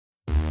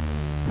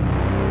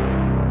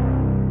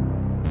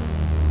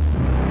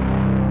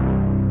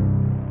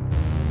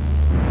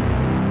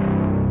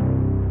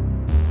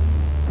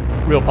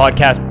Real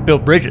podcast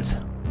build bridges.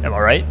 Am I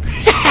right?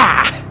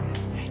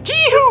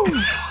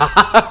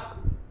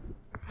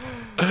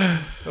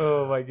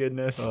 Oh my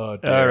goodness. Oh,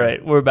 dear. All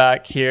right, we're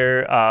back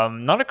here.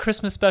 Not a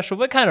Christmas special,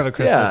 but kind of a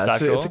Christmas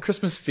special. It's a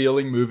Christmas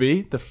feeling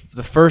movie. The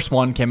first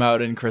one came out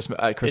in Christmas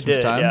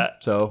time. Yeah.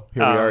 So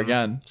here we are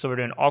again. So we're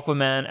doing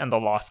Aquaman and the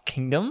Lost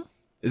Kingdom.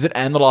 Is it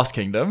and the Lost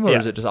Kingdom, or Yeah.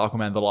 is it just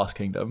Aquaman and the Lost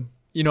Kingdom?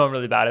 You know I'm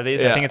really bad at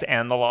these. Yeah. I think it's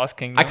and the Lost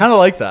Kingdom. I kind of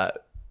like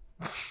that.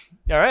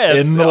 All right.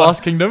 In the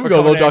Lost Kingdom, go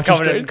a little Doctor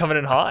Strange. Coming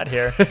in hot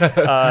here.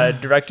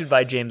 Directed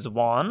by James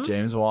Wan.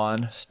 James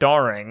Wan,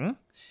 Starring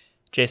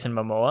Jason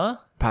Momoa,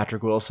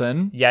 Patrick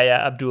Wilson, Yahya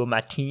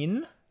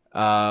Abdul-Mateen.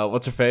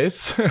 what's her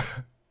face?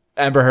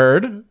 Amber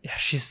Heard. Yeah,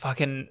 she's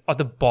fucking at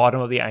the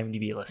bottom of the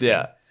IMDb list.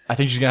 Yeah. I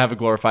think she's going to have a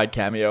glorified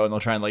cameo and they'll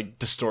try and like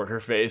distort her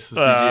face with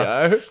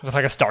CGI. With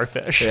like a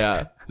starfish.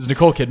 Yeah. Is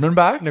Nicole Kidman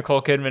back?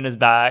 Nicole Kidman is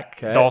back.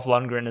 Okay. Dolph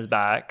Lundgren is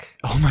back.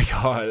 Oh my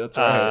God. That's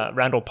right.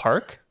 Randall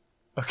Park.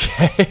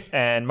 Okay.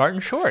 And Martin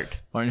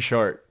Short. Martin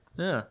Short.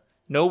 Yeah.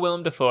 No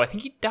Willem Dafoe. I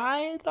think he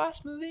died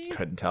last movie.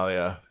 Couldn't tell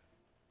you.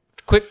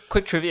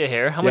 Quick trivia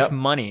here. How much Yep.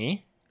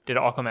 money did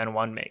Aquaman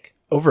 1 make?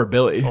 Over a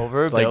billy.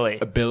 Over a billy.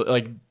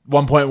 Like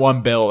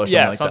 1.1 bill or something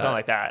Yeah, like something that.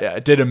 like that. Yeah,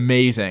 it did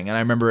amazing. And I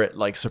remember it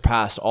like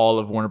surpassed all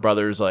of Warner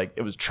Brothers. Like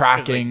it was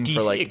tracking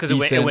for like because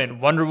decent. it went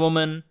Wonder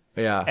Woman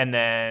Yeah. and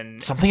then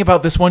Something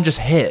about this one just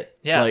hit.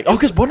 Yeah. Like,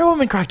 because Wonder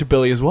Woman cracked a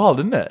billy as well,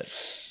 didn't it?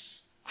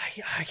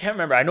 I can't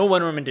remember. I know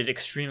Wonder Woman did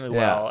extremely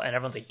well, and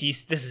everyone's like,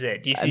 DC, this is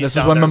it. DC. And this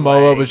is when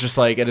Momoa was just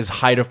like at his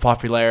height of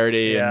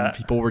popularity and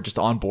people were just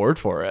on board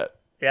for it.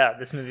 Yeah,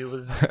 this movie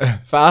was.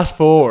 Fast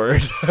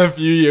forward a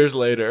few years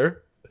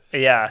later.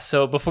 Yeah,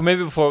 so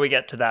before we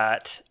get to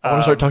that, I want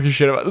to start talking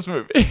shit about this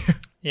movie.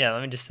 Yeah,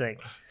 let me just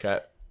think. Okay.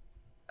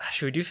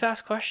 Should we do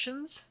fast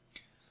questions?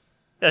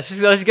 Let's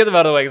just get them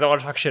out of the way because I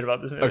want to talk shit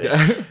about this movie.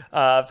 Okay.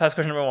 Fast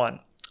question number 1: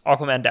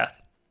 Aquaman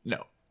death.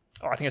 No.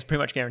 Oh, I think it's pretty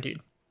much guaranteed.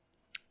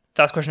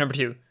 Fast question number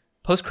 2: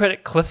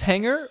 post-credit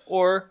cliffhanger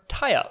or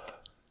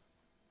tie-up?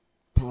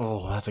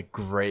 Oh, that's a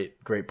great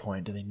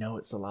point. Do they know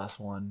it's the last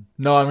one?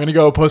 No, I'm going to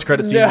go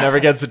post-credit scene never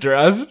gets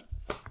addressed.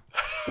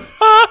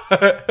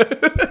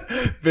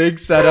 Big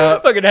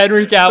setup. Fucking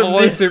Henry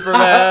Cavill as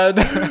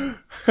Superman.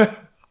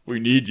 We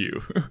need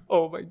you.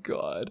 Oh my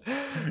god.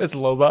 It's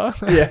Loba.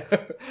 Yeah.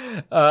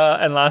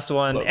 And last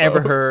one, Lobo.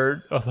 Amber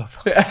Heard. Oh,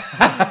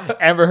 Lobo.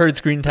 Amber Heard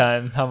screen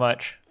time. How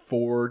much?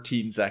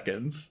 14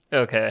 seconds.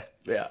 Okay.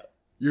 Yeah.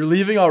 You're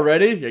leaving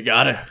already? You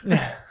gotta.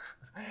 Yeah,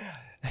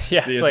 See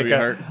it's you, like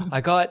sweetheart. I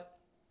got.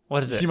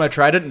 What is it? See my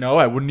trident? No,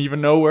 I wouldn't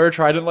even know where a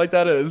trident like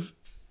that is.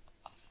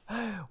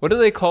 What do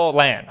they call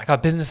land? I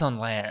got business on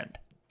land.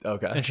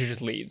 Okay. And she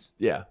just leaves.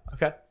 Yeah.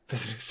 Okay.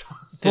 Business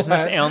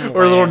on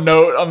or a little land.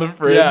 note on the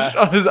fridge, Yeah.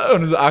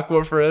 on his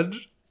aqua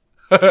fridge.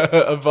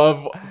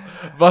 above,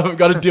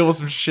 got to deal with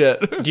some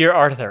shit. Dear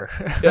Arthur.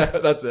 Yeah,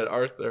 that's it.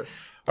 Arthur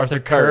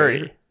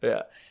Curry.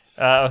 Yeah.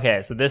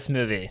 Okay, so this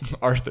movie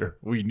Arthur,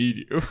 we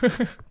need you.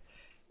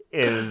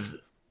 is.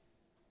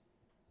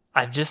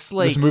 I'm just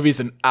like. This movie's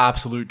an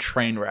absolute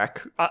train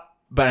wreck,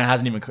 but it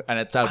hasn't even, and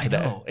it's out today.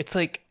 I know. It's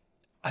like.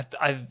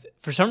 I've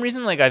for some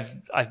reason like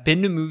I've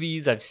been to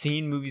movies, I've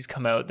seen movies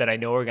come out that I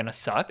know are gonna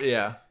suck.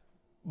 Yeah.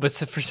 But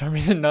for some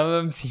reason none of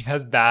them seem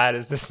as bad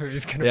as this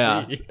movie's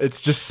gonna be. It's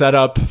just set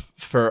up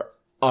for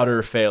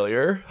utter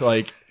failure.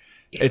 Like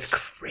it's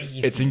crazy.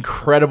 It's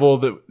incredible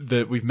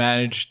that we've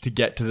managed to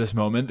get to this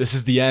moment. This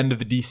is the end of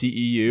the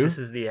DCEU. This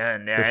is the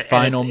end. Yeah. The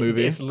final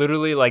movie. It's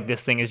literally like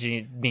this thing is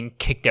being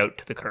kicked out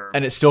to the curb.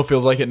 And it still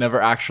feels like it never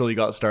actually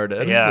got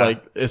started. Yeah.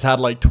 Like it's had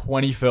like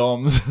 20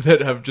 films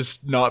that have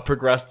just not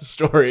progressed the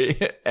story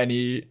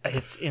any.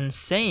 It's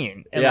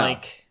insane. And Yeah.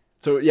 like.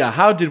 So yeah,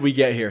 how did we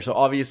get here? So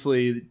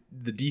obviously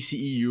the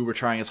DCEU were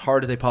trying as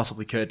hard as they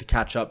possibly could to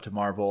catch up to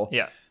Marvel.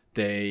 Yeah.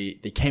 They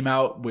came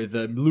out with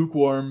a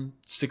lukewarm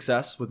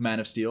success with Man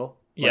of Steel.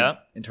 Yeah.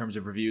 In terms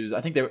of reviews,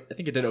 I think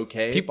it did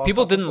okay.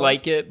 People didn't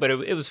like it, but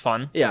it was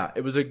fun. Yeah,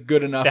 it was a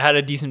good enough. They had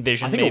a decent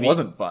vision. I think maybe. it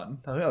wasn't fun.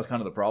 I think that was kind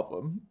of the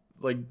problem.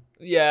 It's like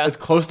Yeah. as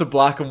close to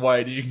black and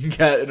white as you can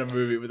get in a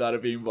movie without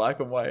it being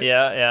black and white.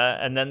 Yeah.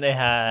 And then they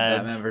had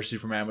Batman vs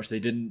Superman, which they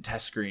didn't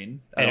test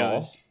screen I at know.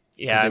 all.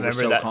 Yeah, I they were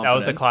remember so that. That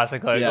was the confident.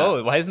 classic. Like, Yeah.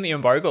 oh, why isn't the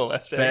embargo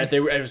lifted? But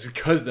it was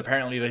because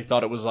apparently they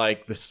thought it was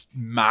like this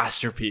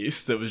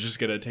masterpiece that was just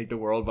gonna take the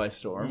world by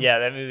storm. Yeah,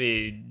 that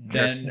movie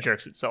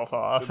jerks itself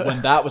off.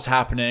 When that was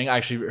happening, I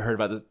actually heard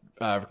about this.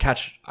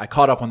 I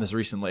caught up on this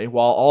recently.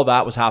 While all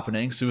that was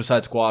happening,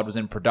 Suicide Squad was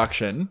in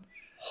production,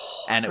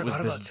 and it was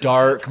forgot this about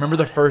dark. Suicide Squad. Remember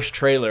the first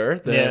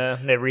trailer? Yeah,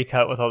 they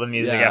recut with all the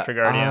music after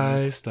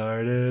Guardians. I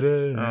started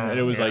it, and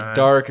it was God. like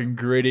dark and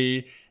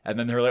gritty. And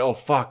then they were like, "Oh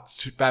fuck,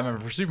 Batman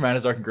vs Superman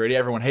is dark and gritty.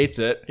 Everyone hates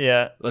it.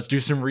 Yeah, Let's do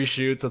some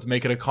reshoots. Let's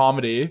make it a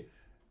comedy."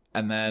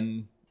 And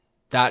then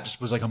that just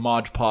was like a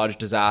Mod Podge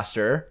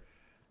disaster.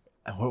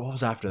 And what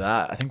was after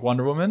that? I think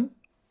Wonder Woman.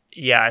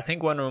 yeah. I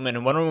think Wonder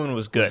Woman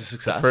was good. a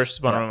success. The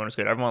first Wonder Yeah. Woman was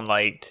good. Everyone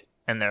liked,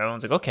 and then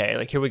everyone's like, okay,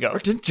 like here we go. Or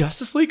did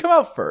Justice League come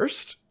out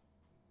first?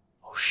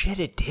 Oh shit,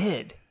 it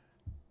did.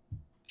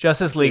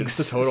 Justice League It's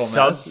a total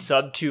sub mess.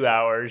 sub 2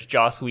 hours.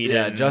 Joss Whedon.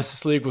 Yeah,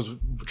 Justice League was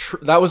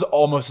that was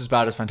almost as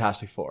bad as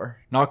Fantastic Four.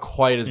 Not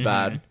quite as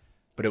bad,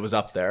 but it was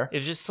up there. It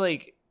was just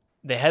like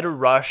they had to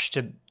rush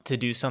to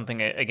do something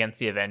against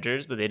the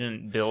Avengers, but they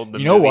didn't build the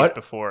You know movies what?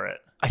 before it.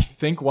 I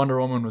think Wonder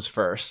Woman was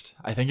first.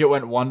 I think it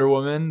went Wonder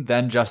Woman,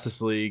 then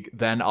Justice League,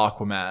 then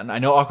Aquaman. I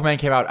know Aquaman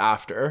came out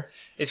after.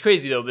 It's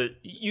crazy though, but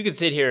you could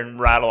sit here and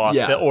rattle off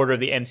Yeah. the order of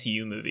the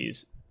MCU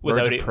movies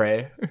Birds of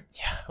Prey.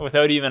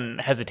 without even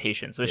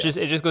hesitation. So it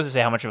just goes to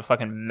say how much of a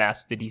fucking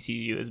mess the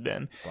DCU has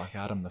been. Black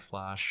Adam, The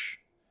Flash,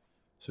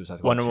 Suicide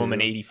Squad Wonder 2,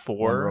 Woman 84,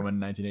 Wonder Woman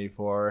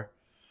 1984,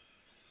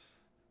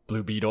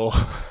 Blue Beetle,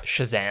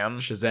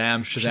 Shazam,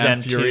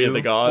 Fury 2, of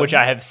the Gods, which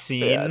I have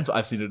seen. Yeah,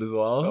 I've seen it as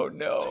well. Oh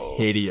no, It's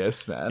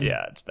hideous, man.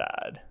 yeah, it's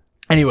bad.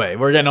 Anyway,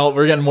 we're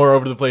getting more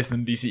over the place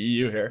than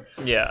DCEU here.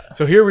 Yeah.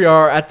 So here we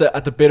are at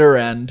the bitter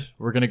end.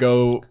 We're gonna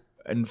go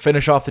and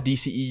finish off the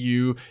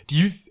DCEU.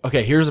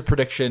 Okay, here's a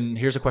prediction.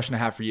 Here's a question I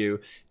have for you.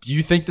 Do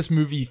you think this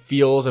movie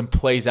feels and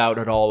plays out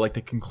at all like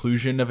the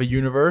conclusion of a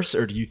universe,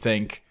 or do you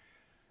think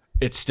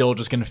it's still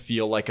just going to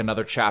feel like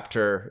another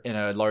chapter in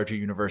a larger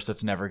universe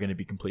that's never going to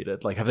be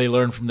completed? Like, have they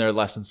learned from their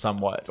lesson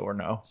somewhat, or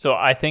no? So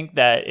I think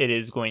that it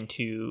is going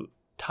to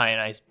tie a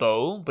nice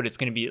bow, but it's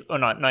going to be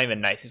not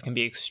even nice. It's going to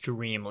be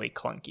extremely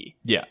clunky.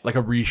 Yeah, like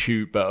a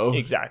reshoot bow.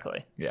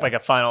 Exactly. Yeah. Like a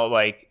final,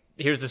 like,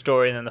 here's the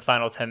story, and then the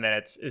final 10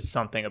 minutes is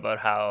something about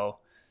how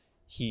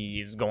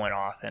he's going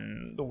off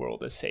and the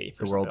world is safe.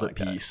 The world's at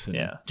peace. And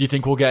yeah. do you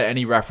think we'll get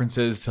any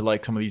references to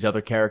like some of these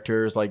other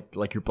characters,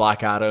 like your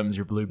Black Adams,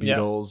 your Blue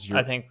Beetles?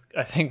 I think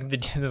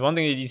the one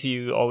thing the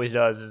DCU always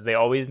does is they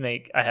always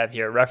make, I have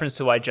here, reference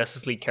to why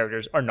Justice League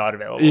characters are not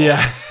available.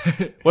 Yeah.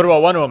 What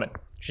about Wonder Woman?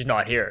 She's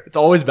not here. It's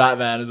always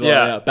Batman as well.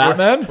 Yeah.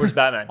 Batman? Where's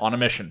Batman? On a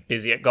mission.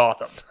 Busy at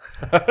Gotham.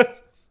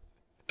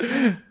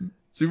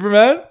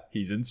 Superman?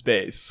 He's in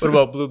space. What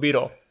about Blue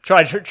Beetle?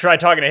 Try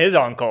talking to his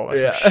uncle or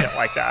some shit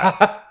like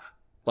that.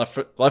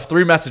 Left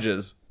 3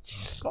 messages.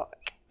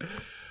 Fuck.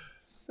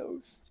 So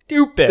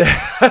stupid.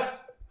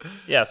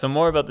 Yeah, so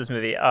more about this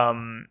movie.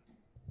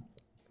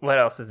 What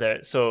else is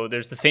there? So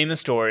there's the famous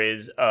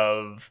stories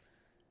of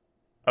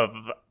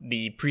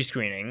the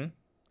pre-screening,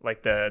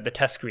 like the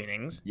test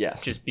screenings.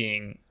 Yes. Just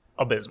being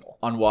abysmal.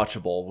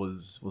 Unwatchable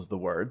was the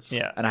words.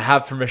 Yeah. And I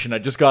have permission. I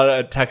just got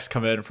a text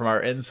come in from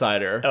our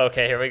insider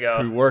Okay, here we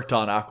go. who worked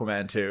on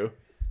Aquaman 2.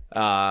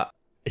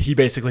 He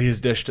basically has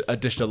dished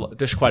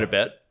quite a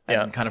bit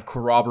and kind of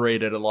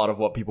corroborated a lot of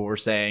what people were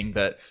saying,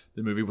 that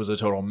the movie was a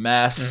total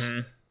mess. Mm-hmm.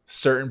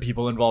 Certain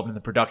people involved in the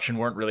production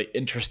weren't really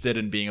interested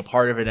in being a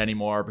part of it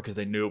anymore because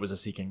they knew it was a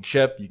sinking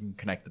ship. You can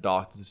connect the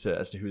dots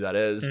as to who that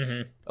is.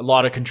 Mm-hmm. A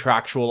lot of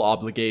contractual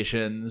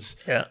obligations.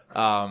 Yeah.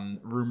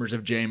 Rumors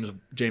of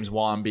James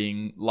Wan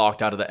being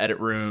locked out of the edit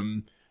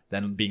room,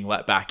 then being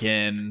let back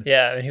in.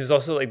 Yeah, and he was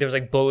also like, there was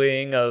like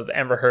bullying of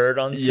Amber Heard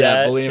on set.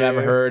 Yeah, bullying too.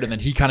 Amber Heard. And then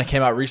he kind of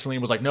came out recently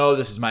and was like, no,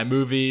 this is my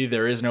movie.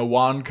 There is no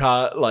Wan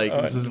cut. Like,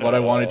 this is what I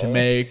wanted to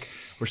make.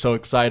 We're so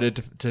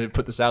excited to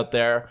put this out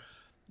there.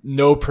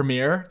 No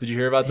premiere. Did you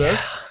hear about this?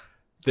 Yeah.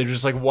 They're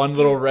just like one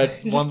little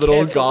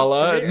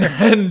gala,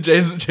 and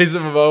Jason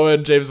Momoa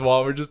and James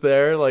Wan were just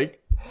there. Like,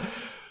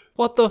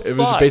 what the fuck? It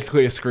was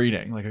basically a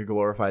screening, like a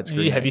glorified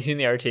screening. Have you seen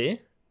the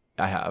RT?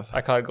 I have. I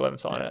caught a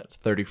glimpse on it.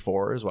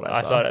 34 is what I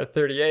saw. I saw it at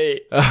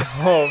 38.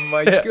 Oh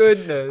my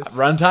goodness.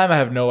 Runtime, I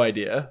have no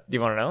idea. Do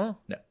you want to know?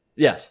 No.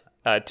 Yes.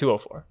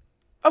 204.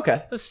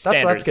 Okay. That's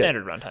good.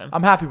 Standard runtime.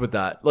 I'm happy with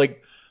that.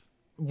 Like,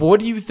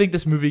 what do you think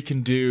this movie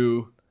can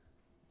do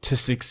to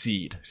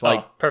succeed?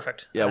 Like,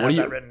 perfect. Yeah. I What do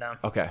you? That written down.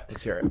 Okay.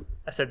 Let's hear it.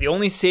 I said the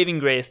only saving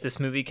grace this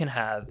movie can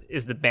have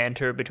is the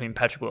banter between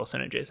Patrick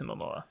Wilson and Jason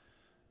Momoa.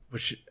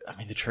 Which, I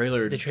mean, the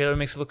trailer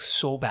makes it look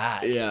so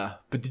bad. Yeah,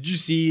 but did you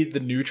see the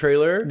new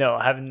trailer? No,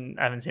 I haven't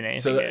seen anything.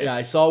 So yet. yeah,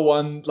 I saw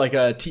one like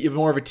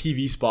more of a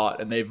TV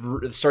spot, and they've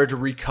started to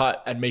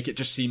recut and make it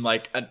just seem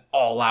like an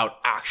all-out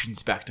action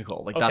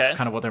spectacle. Like that's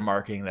kind of what they're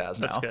marketing it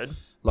as now. That's good.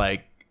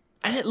 Like,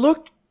 and it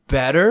looked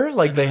better.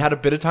 Like they had a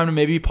bit of time to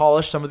maybe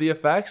polish some of the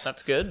effects.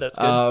 That's good. That's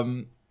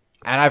good.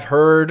 And I've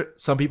heard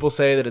some people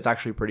say that it's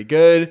actually pretty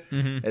good.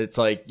 Mm-hmm. It's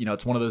like,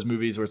 it's one of those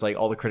movies where it's like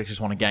all the critics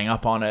just want to gang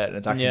up on it, and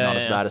it's actually not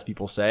as bad as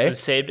people say. It was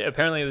saved.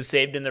 Apparently, it was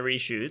saved in the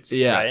reshoots.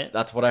 Yeah, right?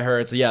 That's what I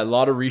heard. So yeah, a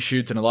lot of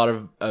reshoots and a lot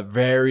of a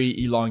very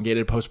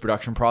elongated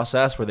post-production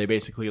process where they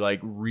basically like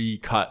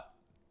recut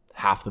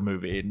half the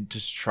movie and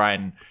just try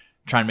and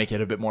make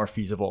it a bit more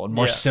feasible and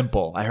more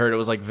simple. I heard it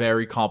was like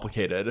very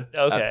complicated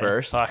at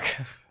first. Fuck.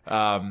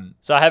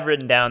 So I have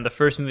written down the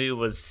first movie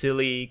was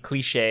silly,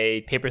 cliche,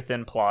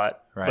 paper-thin plot,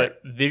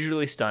 but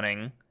visually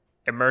stunning,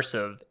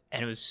 immersive,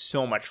 and it was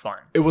so much fun.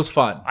 It was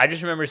fun. I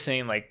just remember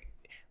seeing like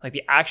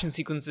the action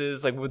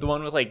sequences, like with the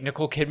one with like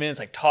Nicole Kidman, it's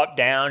like top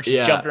down,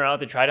 she's jumping around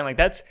with the trident,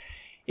 like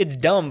it's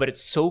dumb, but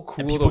it's so cool.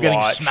 And people to getting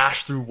watch.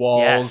 smashed through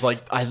walls. Yes. Like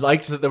I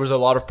liked that there was a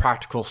lot of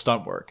practical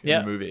stunt work in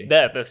the movie.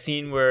 The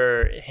scene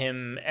where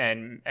him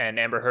and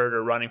Amber Heard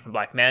are running from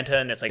Black Manta,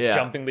 and it's like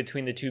jumping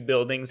between the two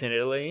buildings in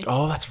Italy.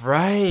 Oh, that's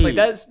right. Like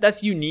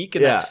that's unique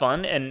and that's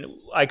fun, and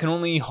I can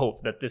only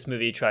hope that this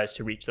movie tries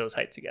to reach those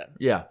heights again.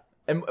 Yeah.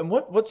 And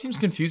what seems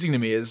confusing to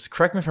me is,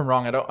 correct me if I'm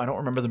wrong, I don't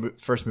remember the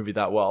first movie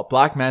that well.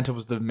 Black Manta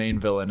was the main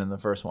villain in the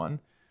first one.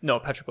 No,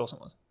 Patrick Wilson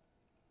was.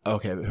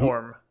 Okay, but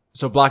Orm.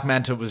 so Black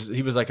Manta was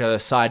like a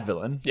side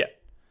villain. Yeah.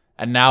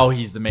 And now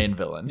he's the main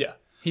villain. Yeah.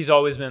 He's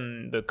always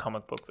been the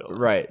comic book villain.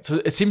 Right.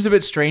 So it seems a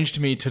bit strange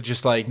to me to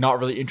just like not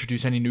really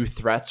introduce any new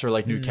threats or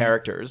like new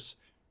characters.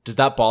 Does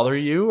that bother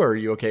you, or are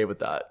you okay with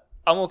that?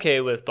 I'm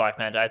okay with Black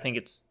Manta. I think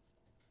it's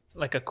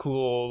like a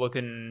cool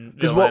looking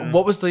Because villain.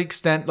 what was the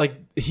extent, like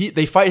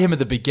they fight him at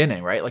the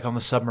beginning, right? Like on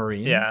the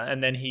submarine. Yeah,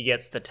 and then he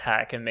gets the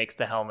tack and makes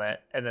the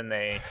helmet, and then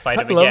they fight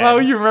him I love again. how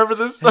you remember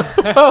this.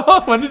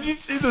 When did you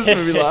see this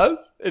movie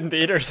last? In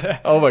theaters.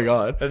 Oh my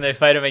god. Then they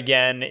fight him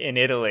again in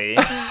Italy.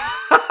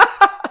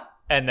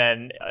 And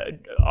then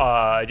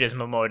Jason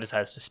Momoa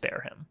decides to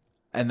spare him.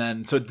 And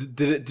then, so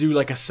did it do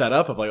like a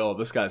setup of like, oh,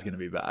 this guy's going to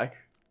be back?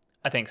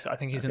 I think so. I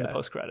think he's in the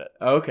post-credit.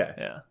 Okay.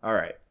 Yeah. All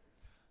right.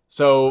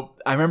 So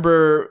I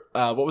remember,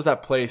 what was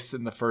that place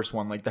in the first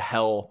one? Like the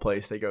hell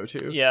place they go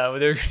to? Yeah, well,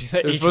 there's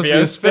supposed to be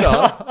a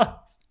spin-off.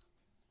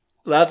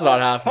 That's not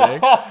happening.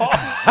 What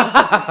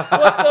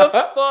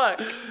the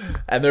fuck?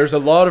 And there's a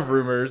lot of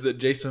rumors that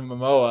Jason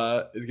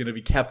Momoa is going to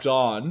be kept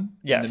on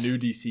in the new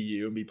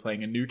DCU and be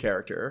playing a new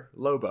character,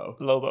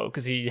 Lobo,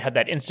 because he had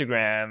that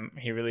Instagram.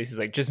 He releases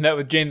like, just met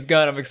with James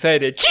Gunn. I'm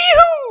excited.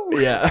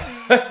 Chee-hoo!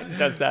 Yeah. He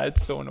does that.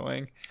 It's so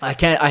annoying. I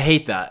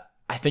hate that.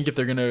 I think if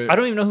they're going to... I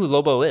don't even know who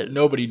Lobo is.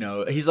 Nobody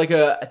knows.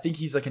 I think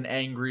he's like an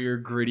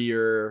angrier,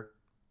 grittier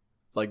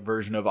like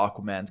version of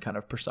Aquaman's kind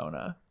of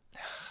persona.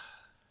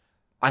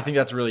 I think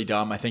that's really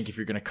dumb. I think if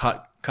you're going to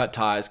cut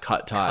ties.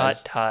 Cut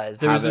ties.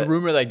 There was a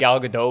rumor that Gal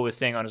Gadot was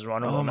saying on his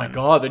Wonder Woman. Oh my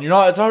god, then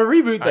it's not a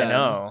reboot then. I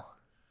know.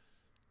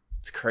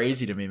 It's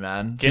crazy to me,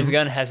 man. James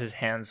Gunn has his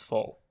hands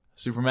full.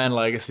 Superman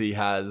Legacy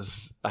I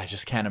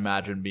just can't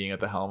imagine being at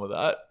the helm of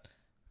that.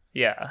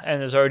 Yeah, and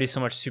there's already so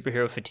much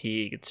superhero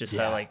fatigue. It's just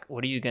that, like,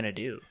 what are you going to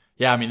do?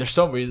 Yeah, I mean, there's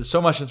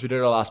so much since we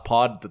did our last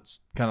pod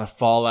that's kind of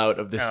fallout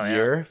of this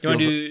year. You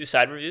want to do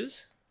side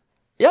reviews?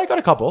 Yeah, I got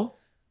a couple.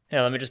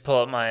 Yeah, let me just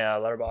pull up my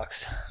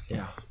letterbox.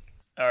 Yeah.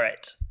 All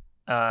right.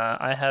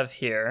 I have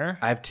here.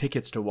 I have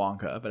tickets to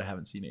Wonka, but I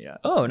haven't seen it yet.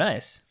 Oh,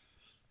 nice.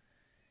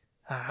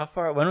 How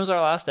far? When was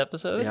our last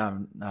episode? Yeah.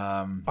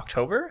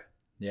 October?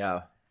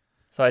 Yeah.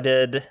 So I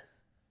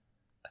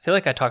feel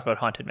like I talked about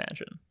Haunted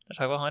Mansion. Did I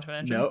talk about Haunted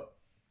Mansion? No.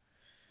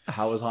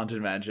 How was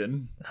Haunted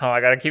Mansion? Oh, I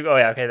gotta keep. Oh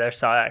yeah, okay. There's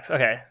Saw X.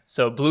 Okay,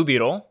 so Blue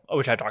Beetle,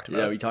 which I talked about.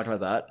 Yeah, we talked about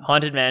that.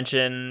 Haunted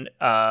Mansion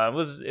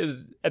was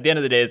at the end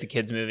of the day, it's a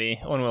kids movie.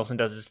 Owen Wilson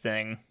does his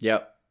thing.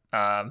 Yep.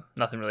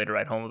 Nothing really to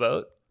write home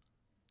about.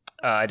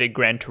 I did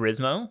Gran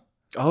Turismo.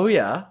 Oh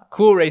yeah,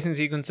 cool racing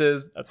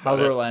sequences.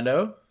 How's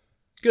Orlando?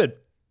 Good.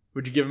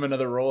 Would you give him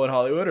another role in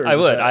Hollywood? Or I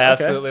would. I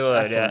absolutely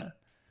would. Excellent.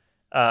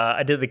 Yeah.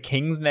 I did The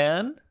King's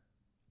Man.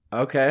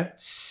 Okay.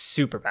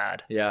 Super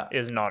bad. Yeah. It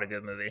is not a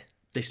good movie.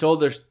 They're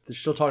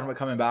still talking about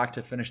coming back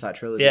to finish that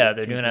trilogy. Yeah,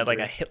 they're doing it like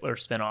a Hitler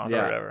spinoff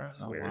or whatever.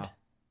 It's weird. Wow.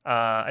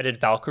 I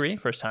did Valkyrie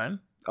first time.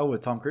 Oh,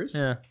 with Tom Cruise?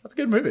 Yeah. That's a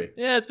good movie.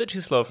 Yeah, it's a bit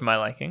too slow for my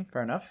liking.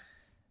 Fair enough.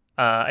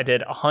 I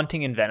did A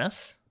Haunting in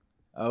Venice.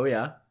 Oh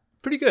yeah.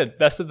 Pretty good.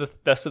 Best of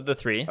the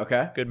three.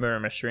 Okay. Good murder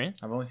mystery.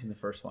 I've only seen the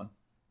first one.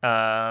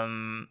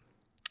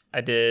 I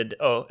did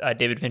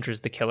David Fincher's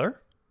The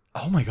Killer.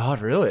 Oh my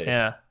god, really?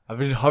 Yeah. I've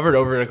been hovered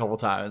over it a couple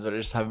times, but I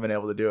just haven't been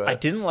able to do it. I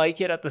didn't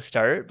like it at the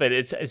start, but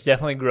it's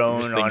definitely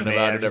grown just on thinking me.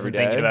 about I've it just every been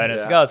thinking day. about it.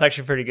 It's Yeah. like, oh, it's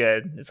actually pretty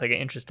good. It's like an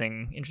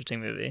interesting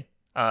movie.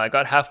 I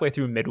got halfway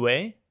through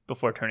midway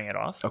before turning it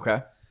off.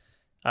 Okay.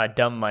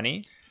 Dumb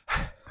Money.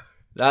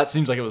 That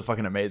seems like it was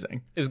fucking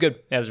amazing. It was good.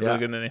 Yeah, it was a really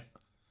good movie.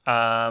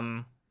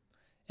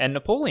 And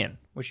Napoleon,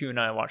 which you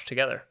and I watched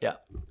together. Yeah.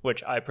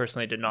 Which I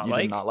personally did not You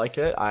like. did not like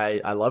it?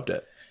 I loved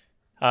it.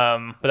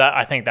 But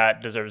I think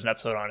that deserves an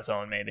episode on its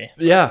own, maybe.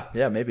 Yeah,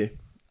 maybe.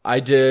 I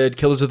did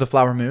Killers of the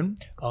Flower Moon.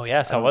 Oh,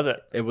 yes. How was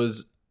it? It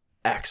was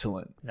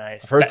excellent.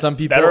 Nice. I've heard some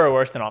people... Better or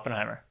worse than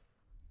Oppenheimer?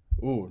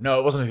 Ooh, no,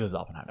 it wasn't because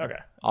of Oppenheimer. Okay.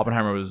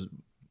 Oppenheimer was...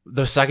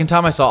 The second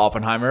time I saw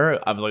Oppenheimer,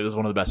 I was like, this is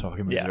one of the best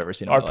fucking movies I've ever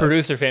seen in my Our life.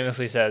 producer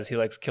famously says he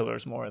likes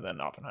Killers more than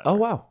Oppenheimer. Oh,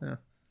 wow. Yeah.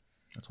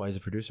 That's why he's a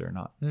producer,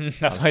 not...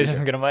 That's why he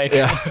doesn't get a mic.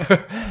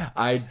 Yeah.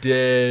 I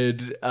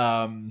did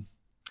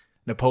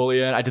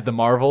Napoleon. I did The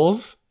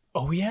Marvels.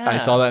 Oh, yeah. I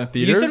saw that in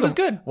theaters. You said it was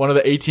good. One of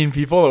the 18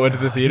 people that went to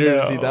the theater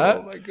to see that.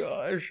 Oh, my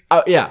gosh.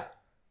 Yeah.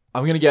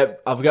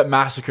 I'll get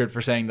massacred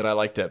for saying that I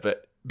liked it,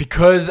 but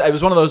because it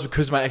was one of those,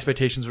 because my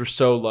expectations were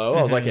so low,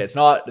 I was like, hey, it's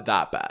not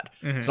that bad.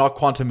 Mm-hmm. It's not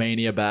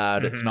Quantumania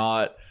bad. Mm-hmm. It's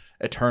not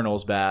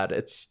Eternals bad.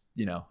 It's,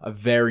 a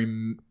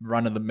very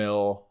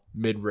run-of-the-mill,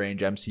 mid-range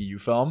MCU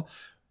film.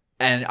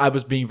 And I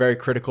was being very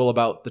critical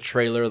about the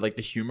trailer, like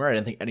the humor. I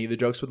didn't think any of the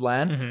jokes would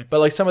land. Mm-hmm. But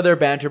like some of their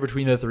banter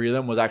between the three of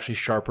them was actually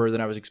sharper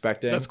than I was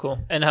expecting. That's cool.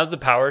 And how's the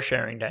power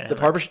sharing dynamic?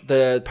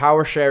 The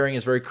power sharing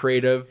is very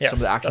creative. Yes, some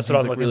of the action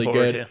scenes look really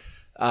good.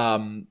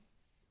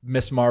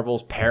 Miss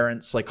Marvel's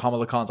parents, like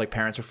Kamala Khan's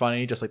parents are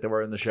funny, just like they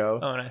were in the show.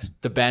 Oh, nice.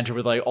 The banter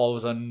with all of a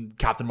sudden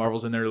Captain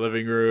Marvel's in their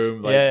living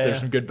room. There's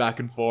some good back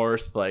and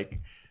forth.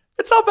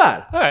 It's not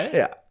bad. All right.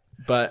 Yeah.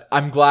 But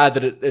I'm glad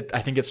that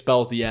I think it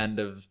spells the end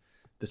of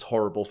this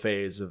horrible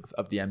phase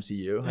of the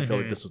MCU. I feel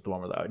like this was the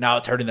one where now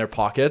it's hurting their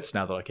pockets.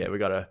 Now they're like, okay, we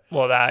gotta.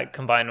 Well, that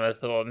combined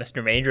with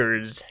Mr.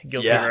 Major's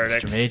guilty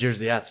verdict. Mr.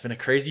 Major's. Yeah, it's been a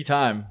crazy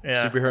time.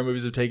 Yeah. Superhero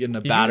movies have taken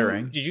a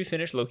battering. Did you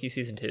finish Loki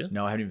season 2?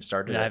 No, I haven't even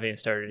started. No, I haven't even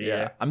started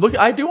either. Yeah,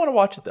 I do want to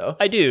watch it though.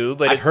 I do,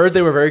 but I've heard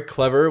they were very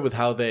clever with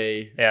how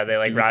they. Yeah,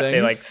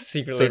 they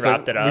secretly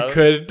wrapped it up. We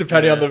could,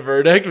 depending on the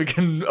verdict, we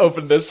can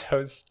open this.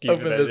 So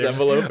stupid. Open this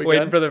envelope again.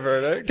 Waiting for the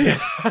verdict.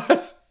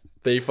 Yes.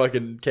 They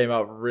fucking came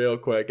out real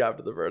quick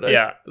after the verdict.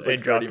 Yeah, it was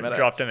like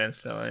dropped him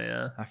instantly.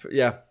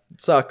 Yeah,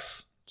 it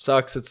sucks.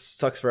 It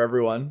sucks for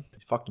everyone.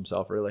 He fucked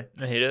himself, really.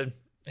 He did.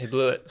 He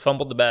blew it.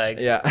 Fumbled the bag.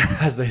 Yeah,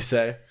 as they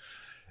say.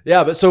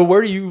 Yeah, but so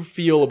where do you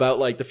feel about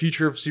like the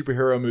future of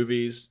superhero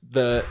movies?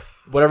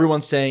 What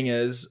everyone's saying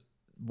is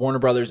Warner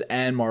Brothers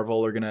and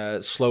Marvel are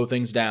gonna slow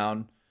things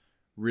down.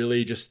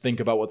 Really, just think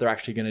about what they're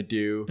actually gonna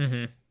do.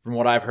 Mm-hmm. From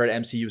what I've heard,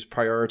 MCU is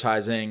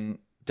prioritizing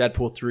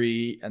Deadpool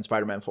 3 and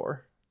Spider-Man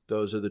 4.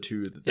 Those are the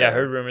two. I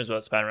heard rumors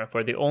about Spider-Man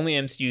 4. The only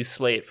MCU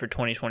slate for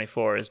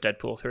 2024 is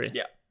Deadpool 3.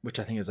 Yeah, which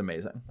I think is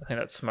amazing. I think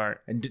that's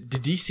smart. And did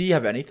DC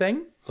have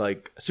anything?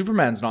 Like,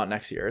 Superman's not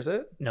next year, is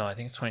it? No, I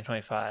think it's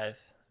 2025.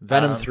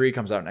 Venom 3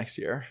 comes out next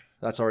year.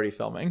 That's already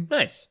filming.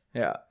 Nice.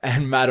 Yeah.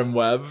 And Madam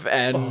Web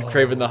and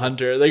Kraven the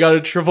Hunter. They got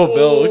a triple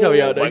bill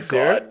coming out next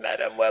year. Oh my god,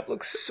 Madam Web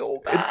looks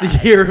so bad. It's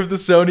the year of the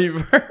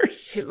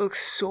Sonyverse. It looks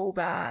so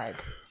bad.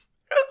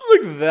 It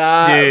doesn't look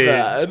that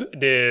bad.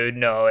 Dude,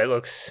 no, it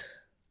looks...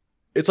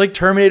 It's like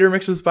Terminator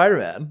mixed with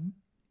Spider-Man.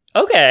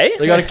 Okay.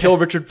 They got to kill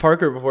Richard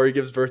Parker before he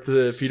gives birth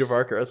to Peter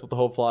Parker. That's what the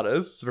whole plot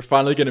is. So we're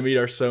finally going to meet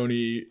our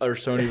Sonyverse.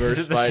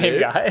 Is it the same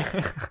guy?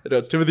 No,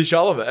 it's Timothée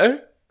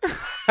Chalamet.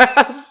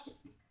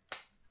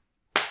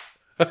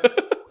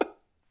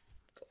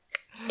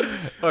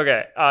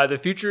 Okay. The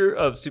future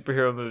of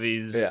superhero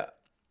movies. Yeah.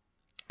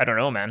 I don't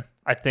know, man.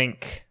 I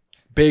think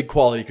big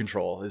quality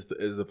control is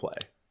the play.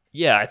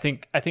 Yeah, I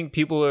think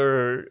people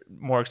are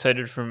more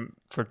excited for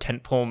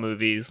tentpole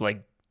movies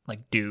like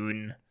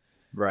Dune.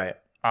 Right.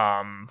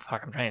 I'm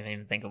trying to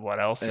even think of what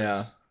else.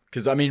 Yeah.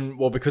 Because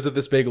because of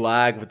this big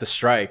lag with the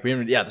strike,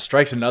 the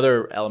strike's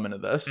another element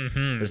of this.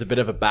 Mm-hmm. There's a bit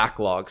of a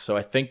backlog, so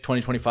I think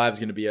 2025 is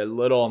going to be a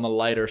little on the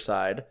lighter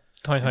side.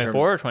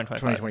 2024 or 2025?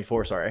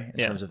 2024, sorry,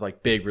 in terms of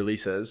like big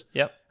releases.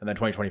 Yep. And then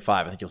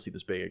 2025, I think you'll see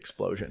this big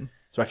explosion.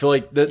 So I feel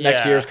like the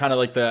next year is kind of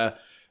like the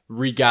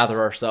regather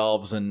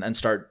ourselves and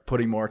start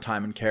putting more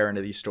time and care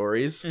into these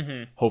stories.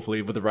 Mm-hmm.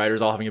 Hopefully with the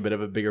writers all having a bit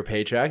of a bigger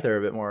paycheck, they're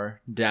a bit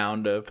more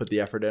down to put the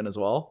effort in as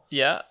well.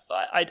 Yeah,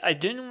 I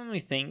genuinely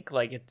think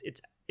like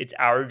it's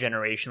our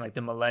generation, like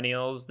the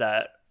millennials,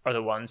 that are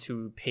the ones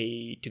who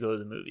pay to go to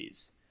the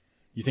movies.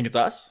 You think it's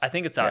us? I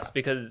think it's us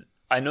because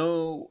I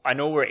know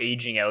we're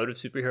aging out of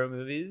superhero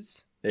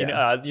movies. Yeah.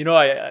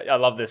 I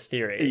love this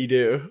theory. You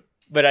do.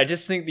 But I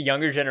just think the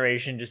younger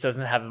generation just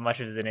doesn't have much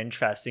of an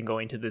interest in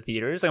going to the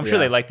theaters. Like, I'm sure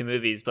they like the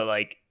movies, but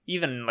like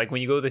even like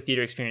when you go to the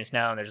theater experience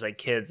now and there's like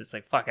kids, it's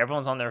like fuck,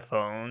 everyone's on their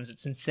phones.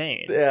 It's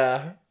insane.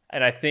 Yeah.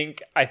 And I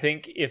think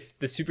if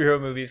the superhero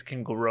movies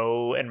can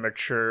grow and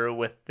mature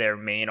with their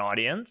main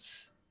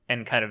audience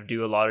and kind of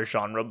do a lot of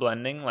genre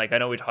blending, like I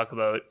know we talk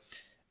about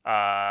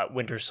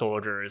Winter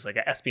Soldiers, like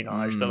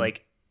espionage, but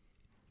like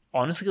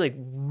honestly, like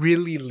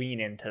really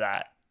lean into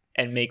that.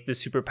 And make the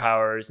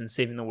superpowers and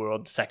saving the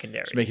world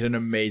secondary. Just make it an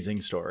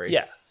amazing story.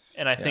 Yeah,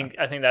 and I think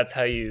that's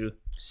how you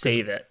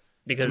save it.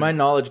 Because to my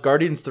knowledge,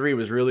 Guardians 3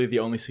 was really the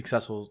only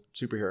successful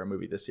superhero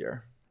movie this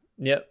year.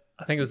 Yep,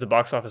 I think it was the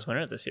box office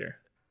winner this year.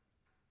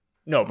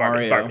 No,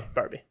 Barbie. I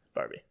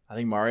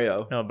think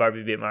Mario. No,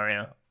 Barbie beat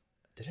Mario.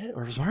 Did it?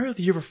 Or was Mario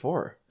the year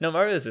before? No,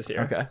 Mario was this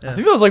year. Okay, yeah. I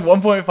think that was like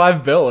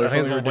 1.5 bill or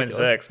something. I think it's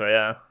 1.6, but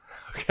yeah.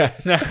 Okay.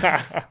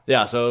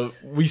 Yeah, so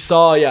we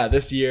saw,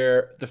 this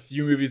year, the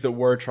few movies that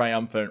were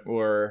triumphant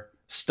were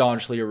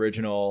staunchly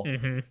original.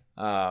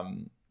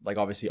 Mm-hmm. Like,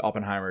 obviously,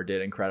 Oppenheimer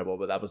did incredible,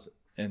 but that was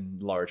in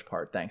large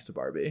part thanks to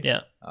Barbie.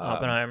 Yeah.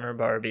 Oppenheimer,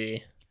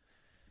 Barbie.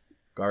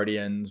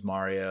 Guardians,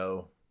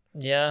 Mario.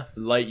 Yeah.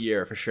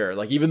 Lightyear, for sure.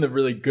 Like, even the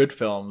really good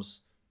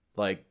films,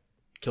 like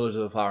Killers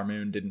of the Flower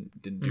Moon,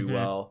 didn't do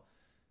well.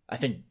 I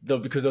think, though,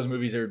 because those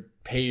movies are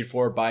paid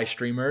for by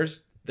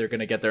streamers, they're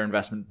going to get their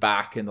investment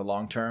back in the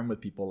long term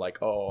with people like,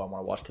 oh, I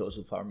want to watch Killers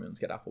of the Flower Moon,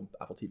 get Apple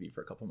TV for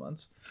a couple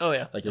months. Oh,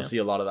 yeah. Like, you'll see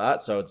a lot of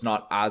that. So it's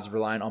not as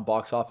reliant on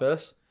box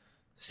office.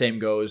 Same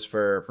goes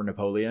for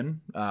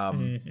Napoleon.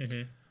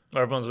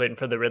 Everyone's waiting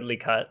for the Ridley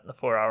cut, the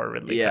 4-hour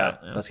Ridley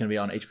cut. Yeah, that's going to be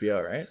on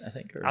HBO, right? I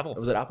think. Or, Apple.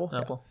 Was it Apple?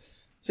 Apple. Yeah.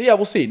 So, yeah,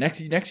 we'll see.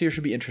 Next year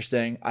should be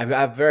interesting. I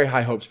have very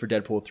high hopes for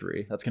Deadpool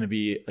 3. That's going to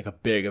be like a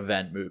big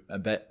event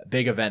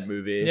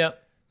movie. Yeah.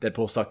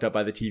 Deadpool sucked up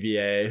by the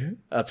TVA.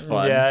 That's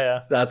fun.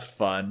 Yeah. That's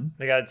fun.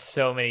 They got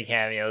so many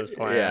cameos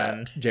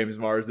planned. Yeah. James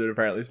Marsden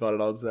apparently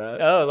spotted on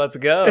set. Oh, let's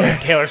go.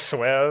 Taylor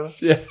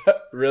Swift. Yeah.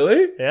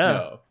 Really? Yeah.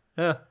 No.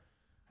 Yeah.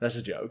 That's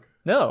a joke.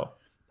 No.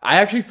 I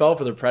actually fell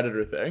for the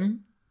Predator thing.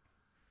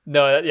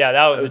 No,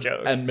 that was a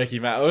joke. And Mickey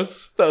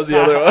Mouse. That was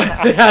the other one.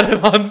 They had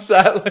him on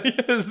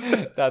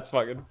set. That's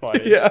fucking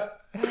funny. Yeah.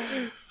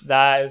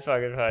 That is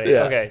fucking funny.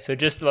 Yeah. Okay, so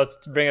just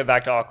let's bring it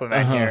back to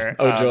Aquaman here.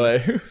 Oh,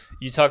 joy.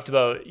 You talked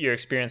about your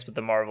experience with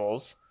the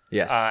Marvels.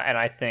 Yes. And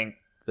I think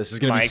This is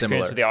going to be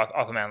similar. My experience with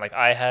the Aquaman, like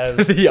I have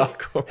the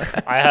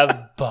Aquaman. I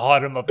have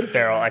bottom of the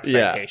barrel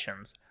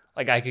expectations.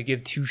 Like I could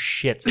give two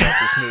shits about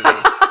this movie.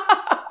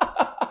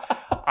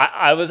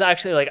 I was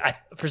actually like,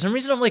 for some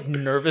reason, I'm like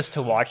nervous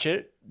to watch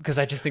it because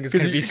I just think it's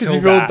going to be so bad.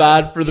 Because you feel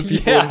bad for the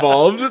people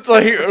involved. It's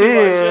like,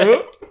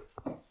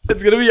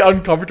 it's going to be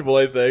uncomfortable,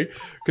 I think.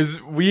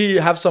 Because we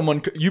have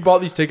someone, you bought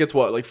these tickets,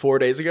 what, like 4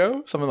 days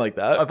ago? Something like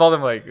that. I bought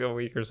them like a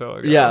week or so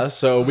ago. Yeah,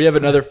 so we have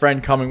another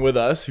friend coming with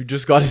us who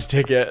just got his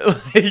ticket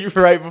like,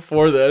 right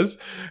before this.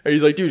 And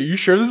he's like, dude, are you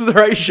sure this is the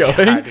right showing?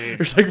 Yeah,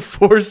 there's like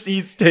 4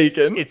 seats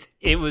taken.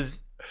 It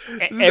was,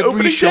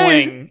 every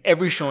showing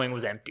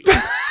was empty.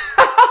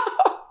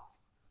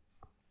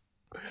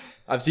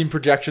 I've seen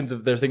projections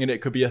of they're thinking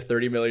it could be a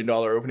 $30 million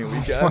opening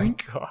weekend. Oh my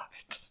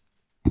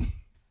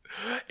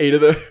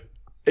god!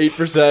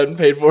 8%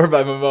 paid for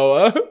by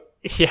Momoa.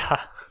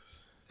 Yeah.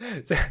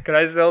 So, can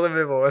I tell the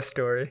Momoa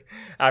story?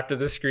 After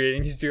the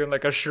screening, he's doing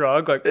like a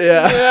shrug, like,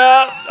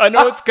 yeah, I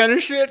know it's kind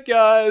of shit,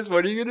 guys.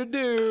 What are you gonna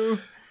do?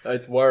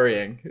 It's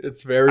worrying.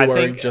 It's very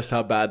worrying just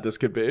how bad this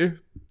could be.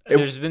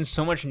 There's been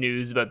so much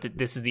news about that.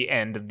 This is the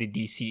end of the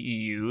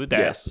DCEU.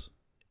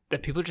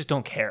 That people just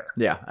don't care.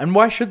 Yeah, and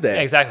why should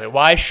they? Exactly.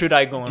 Why should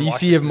I go and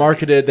watch DC have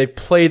marketed, they've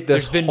played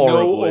this There's been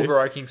horribly. no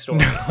overarching story.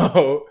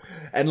 No.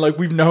 And like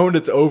we've known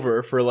it's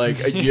over for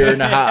like a year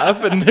and a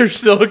half and they're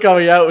still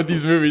coming out with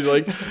these movies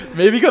like,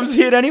 maybe come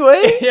see it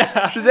anyway?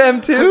 Yeah.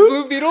 Shazam 2?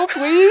 Blue Beetle,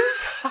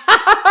 please?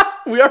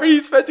 We already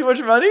spent too much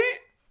money?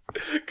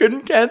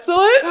 Couldn't cancel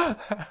it?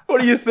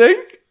 What do you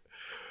think?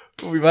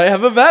 We might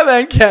have a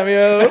Batman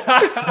cameo.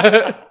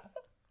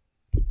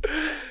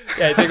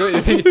 Yeah,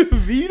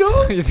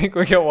 you think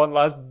we get one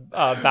last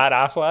Bat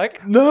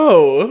Affleck?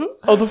 No.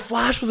 Oh, The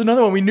Flash was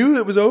another one. We knew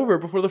it was over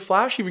before The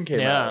Flash even came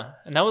out. Yeah,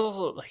 and that was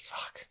also like,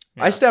 fuck.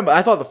 Yeah. I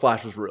thought The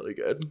Flash was really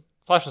good.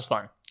 Flash was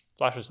fun.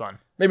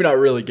 Maybe not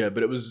really good,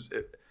 but it was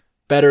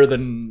better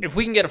than... If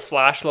we can get a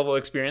Flash level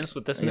experience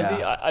with this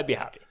movie, I'd be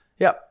happy.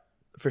 Yeah,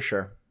 for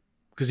sure.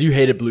 Because you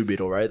hated Blue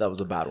Beetle, right? That was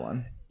a bad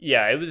one.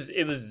 Yeah, it was...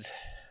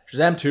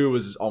 Shazam 2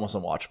 was almost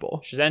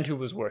unwatchable. Shazam 2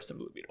 was worse than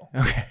Blue Beetle.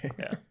 Okay.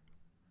 Yeah.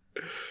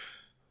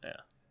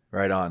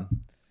 Right on.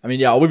 I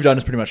mean, yeah, all we've done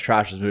is pretty much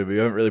trash this movie. We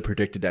haven't really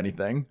predicted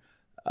anything.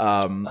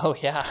 Oh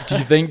yeah. Do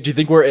you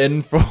think we're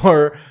in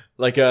for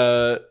like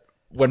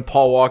when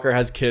Paul Walker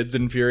has kids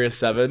in Furious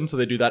 7, so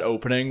they do that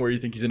opening where you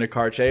think he's in a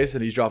car chase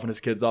and he's dropping his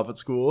kids off at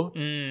school?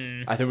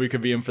 I think we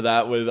could be in for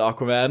that with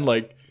Aquaman,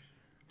 like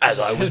as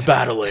I was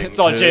battling. It's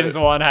all James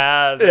Wan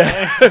has.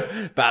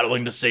 Yeah.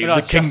 Battling to save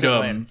the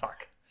kingdom.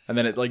 Fuck. And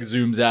then it like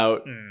zooms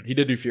out. He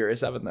did do Furious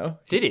 7 though.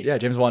 Did he? Yeah,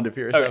 James Wan did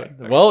Furious 7.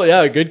 Okay. Well,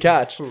 yeah, good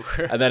catch.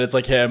 And then it's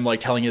like him like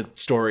telling his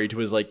story to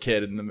his like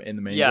kid in the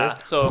manger. Yeah,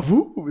 so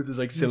with his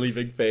like silly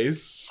big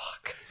face.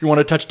 Fuck. You want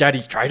to touch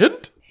Daddy's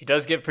trident? He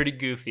does get pretty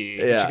goofy.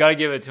 Yeah. But you gotta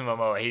give it to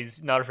Momoa.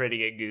 He's not afraid to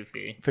get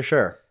goofy. For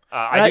sure.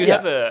 I do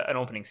have an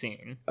opening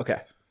scene. Okay.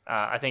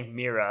 I think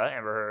Mira,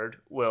 Amber Heard,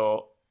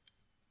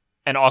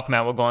 and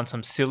Aquaman will go on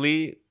some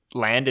silly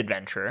land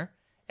adventure,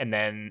 and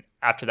then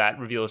after that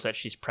reveals that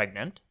she's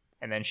pregnant.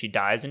 And then she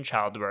dies in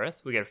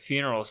childbirth. We get a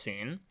funeral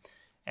scene.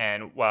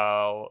 And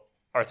while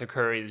Arthur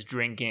Curry is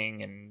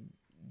drinking and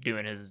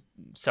doing his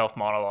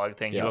self-monologue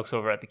thing, he looks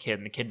over at the kid.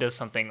 And the kid does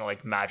something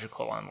like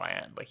magical on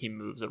land. Like he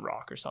moves a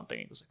rock or something.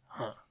 He goes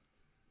like,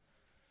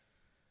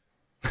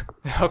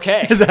 huh.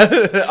 Okay.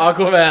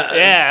 Aquaman.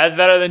 Yeah, that's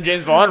better than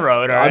James Bond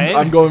wrote, all right?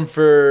 I'm going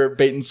for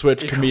bait and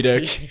switch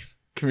comedic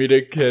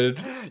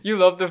kid. You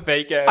love the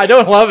fake out. I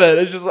don't love it.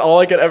 It's just all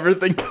I could ever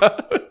think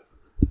of.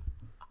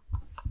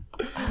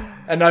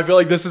 And I feel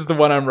like this is the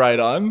one I'm right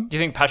on. Do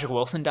you think Patrick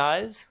Wilson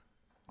dies?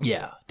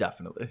 Yeah,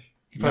 definitely.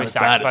 You're probably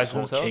sacrifices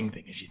himself. King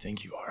thing as you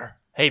think you are.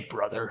 Hey,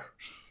 brother.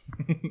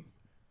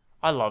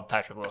 I love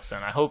Patrick Wilson.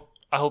 I hope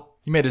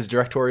he made his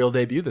directorial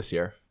debut this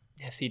year.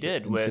 Yes, he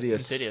did. With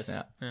Insidious.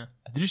 Yeah.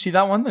 Did you see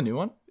that one, the new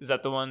one? Is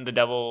that the one, The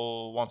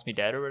Devil Wants Me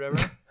Dead or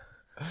whatever?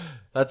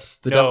 That's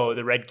the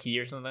the Red Key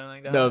or something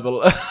like that. No,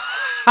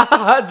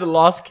 the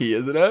Lost Key,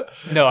 isn't it?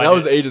 No, that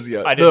was ages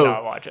ago. I did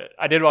not watch it.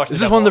 I did watch.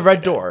 Is this one the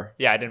Red Door?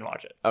 Yeah, I didn't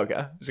watch it.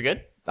 Okay, is it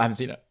good? I haven't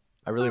seen it.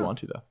 I really want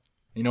to though.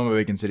 You know I'm a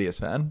big Insidious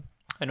fan.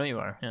 I know you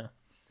are. Yeah.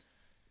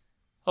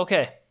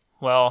 Okay.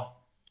 Well,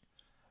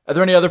 are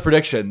there any other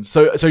predictions?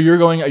 So are you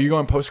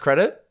going post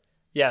credit?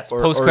 Yes,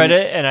 post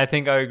credit, and I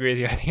think I agree with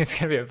you. I think it's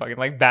gonna be a fucking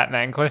like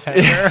Batman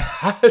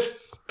cliffhanger.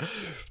 Yes.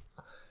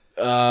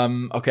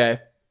 Okay.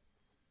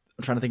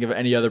 I'm trying to think of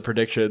any other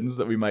predictions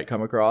that we might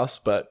come across,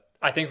 but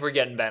I think we're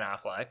getting Ben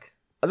Affleck.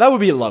 That would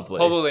be lovely.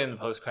 Probably in the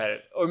post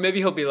credit, or maybe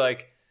he'll be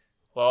like,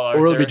 well, Arthur,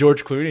 or it'll be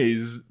George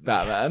Clooney's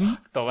Batman.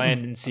 The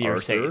land and sea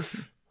are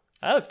safe.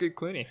 That was good,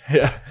 Clooney.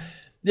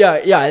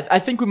 Yeah. I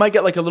think we might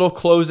get like a little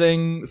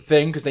closing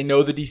thing because they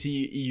know the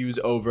DCEU's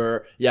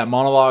over. Yeah,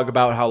 monologue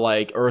about how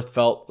like Earth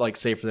felt like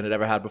safer than it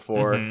ever had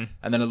before, and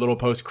then a little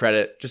post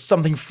credit, just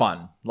something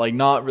fun, like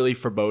not really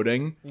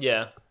foreboding.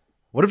 Yeah.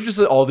 What if just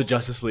all the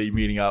Justice League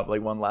meeting up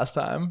like one last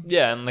time?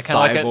 Yeah, and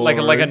kind of like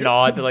a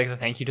nod to like the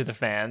thank you to the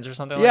fans or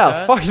something. Yeah, like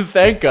that. fucking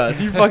thank us.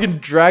 You fucking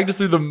dragged us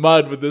through the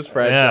mud with this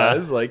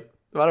franchise. Yeah. Like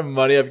the amount of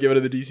money I've given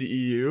to the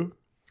DCEU.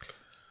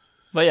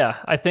 But yeah,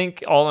 I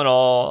think all in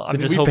all, I'm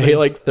just hoping... pay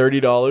like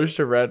 $30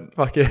 to rent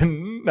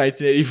fucking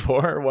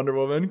 1984 Wonder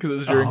Woman because it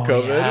was during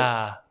COVID?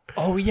 Yeah.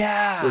 Oh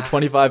yeah. Or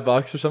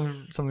 $25 or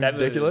something that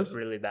ridiculous. That was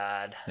really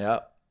bad.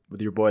 Yeah,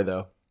 with your boy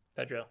though.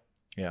 Pedro.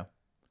 Yeah.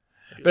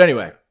 But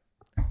anyway,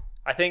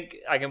 I think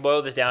I can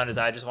boil this down as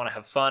I just want to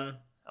have fun.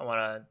 I want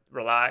to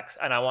relax,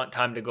 and I want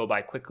time to go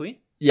by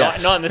quickly. Yeah.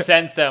 Not in the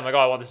sense that I'm like, oh,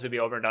 I want this to be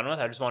over and done with.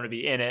 I just want to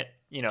be in it,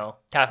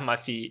 tapping my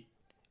feet,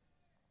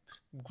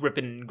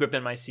 gripping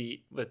my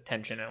seat with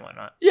tension and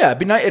whatnot. Yeah,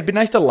 it'd be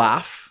nice to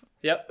laugh.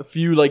 Yep. A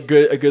few a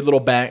good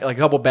little bang, like a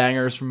couple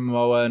bangers from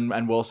Momoa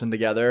and Wilson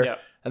together. Yep.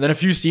 And then a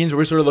few scenes where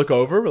we sort of look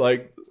over, we're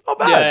like, it's not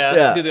bad.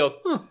 Yeah. Do the old,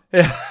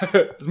 Yeah.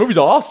 This movie's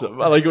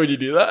awesome. I like it when you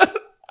do that.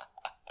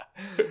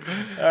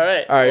 All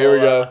right. Here we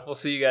go. We'll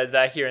see you guys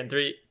back here in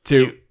 3,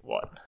 2, 2,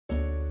 1.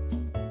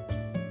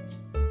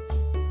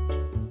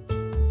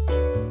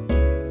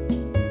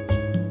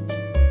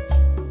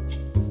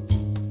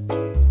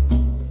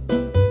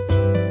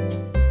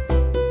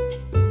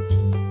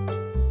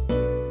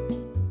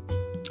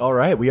 All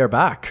right, we are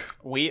back.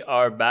 We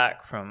are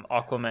back from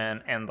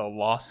Aquaman and the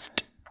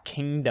Lost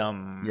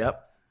Kingdom.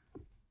 Yep.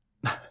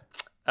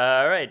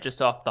 All right,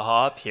 just off the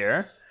hop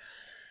here.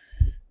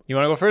 You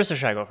want to go first or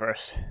should I go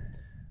first?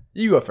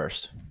 You go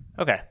first.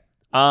 Okay.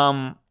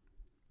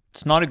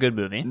 It's not a good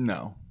movie.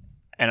 No.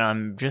 And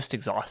I'm just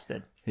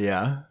exhausted.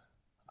 Yeah.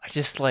 I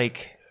just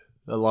like...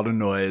 A lot of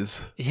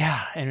noise.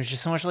 Yeah, and it's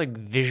just so much like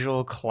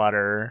visual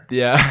clutter.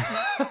 Yeah.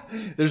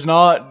 There's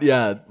not,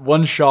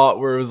 one shot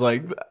where it was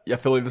like, I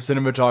feel like the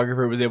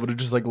cinematographer was able to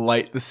just like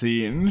light the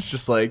scene. It's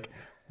just like,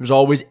 there's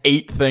always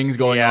 8 things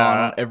going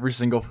on every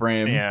single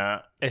frame.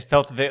 Yeah. It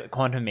felt a bit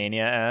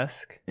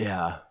Quantumania-esque.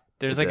 Yeah.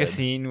 There's like a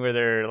scene where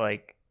they're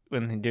like,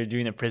 when they're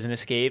doing a prison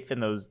escape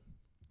and those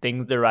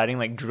things they're riding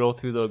like drill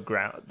through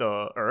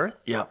the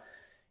earth. Yeah.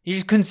 You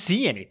just couldn't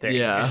see anything.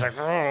 Yeah. It's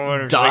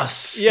like,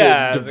 dust,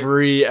 and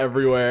debris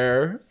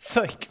everywhere. It's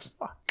like,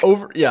 fuck.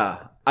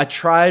 I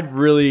tried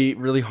really,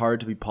 really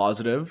hard to be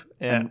positive.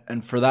 Yeah.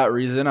 And for that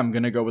reason, I'm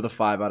going to go with a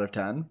 5 out of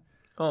 10.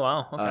 Oh,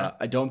 wow. Okay.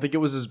 I don't think it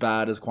was as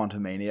bad as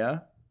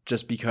Quantumania,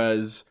 just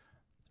because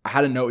I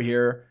had a note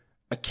here.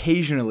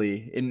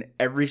 Occasionally, in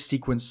every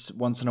sequence,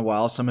 once in a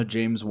while, some of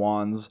James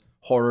Wan's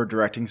horror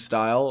directing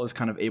style is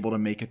kind of able to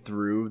make it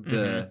through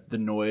the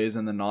noise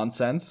and the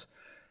nonsense.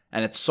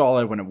 And it's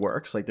solid when it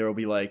works. Like there will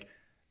be like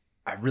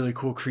a really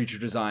cool creature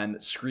design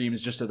that screams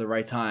just at the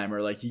right time,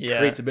 or like he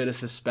creates a bit of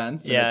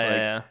suspense. And it's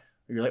like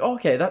you're like, oh,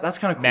 okay, that's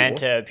kind of cool.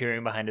 Manta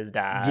appearing behind his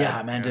dad.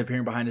 Yeah, Manta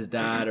appearing behind his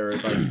dad, or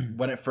like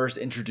when it first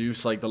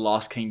introduced like the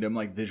Lost Kingdom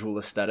like visual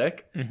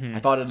aesthetic. I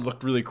thought it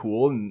looked really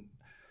cool,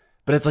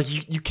 but it's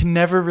like you can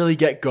never really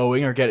get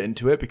going or get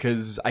into it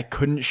because I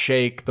couldn't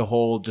shake the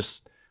whole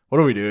just what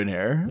are we doing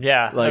here?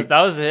 Yeah, like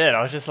that was it.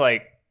 I was just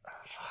like.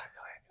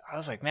 I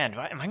was like, man,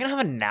 am I gonna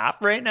have a nap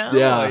right now?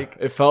 Yeah, like,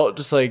 it felt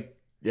just like,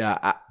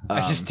 I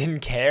just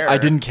didn't care. I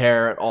didn't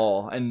care at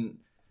all, and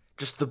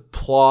just the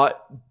plot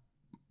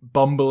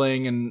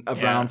bumbling and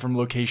around from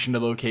location to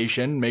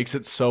location makes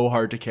it so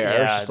hard to care.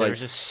 Yeah, it's just like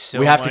just so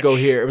we have much... to go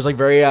here. It was like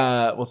very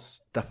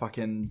what's the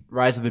fucking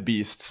Rise of the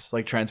Beasts,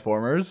 like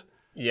Transformers.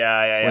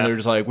 Yeah. When they're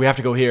just like, we have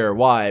to go here.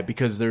 Why?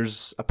 Because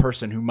there's a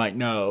person who might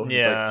know. Yeah.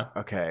 It's like,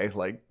 okay,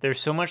 like there's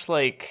so much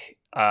like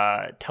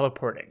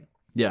teleporting.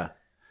 Yeah.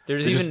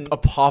 There's they even just a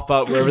pop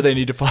up wherever they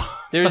need to pop.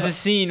 There's a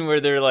scene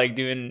where they're like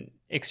doing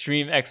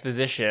extreme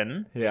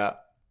exposition. Yeah.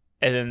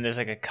 And then there's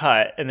like a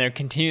cut, and they're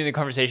continuing the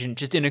conversation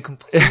just in a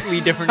completely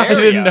different area.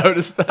 I didn't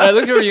notice that. And I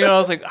looked over you and I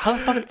was like, how the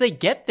fuck did they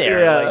get there?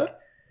 Yeah. Like,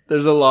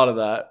 there's a lot of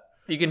that.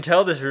 You can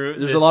tell this route.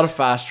 There's a lot of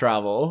fast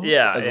travel.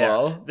 Yeah. As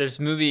well. This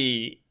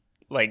movie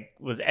like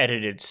was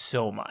edited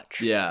so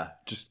much. Yeah.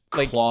 Just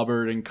like,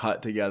 clobbered and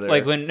cut together.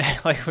 Like when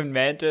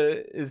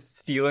Manta is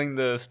stealing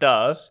the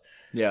stuff.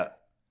 Yeah.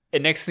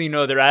 And next thing you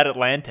know, they're at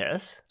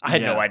Atlantis. I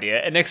had no idea.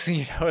 And next thing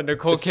you know,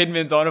 Nicole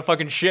Kidman's on a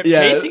fucking ship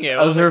chasing him.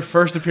 That was her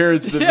first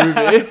appearance in the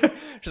movie.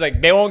 She's like,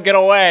 they won't get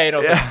away. And I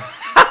was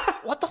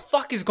like, what the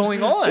fuck is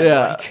going on?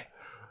 Yeah.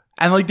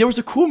 And like there was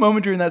a cool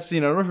moment during that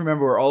scene. I don't know if you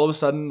remember where all of a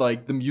sudden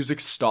like the music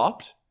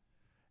stopped.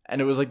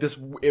 And it was like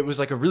it was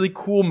like a really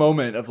cool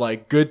moment of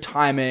like good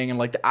timing and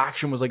like the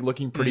action was like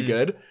looking pretty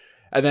good.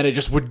 And then it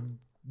just would.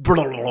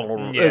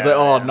 It's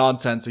like,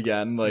 nonsense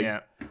again. Like,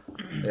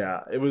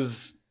 yeah, it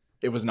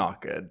was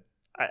not good.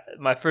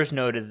 My first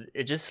note is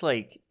it just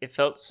like it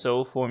felt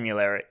so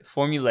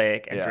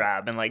formulaic and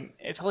drab, and like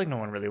it felt like no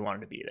one really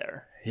wanted to be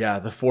there. Yeah,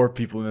 the 4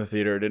 people in the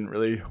theater didn't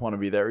really want to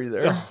be there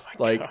either. Oh my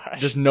like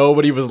gosh. just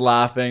nobody was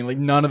laughing. Like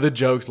none of the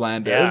jokes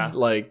landed. Yeah.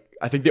 Like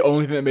I think the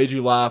only thing that made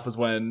you laugh was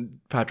when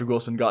Patrick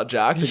Wilson got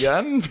jacked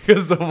again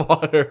because the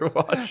water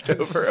washed over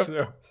him.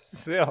 So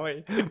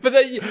silly. But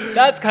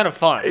that's kind of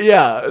fun.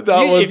 Yeah,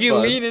 that was If you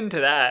fun. lean into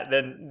that,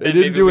 then They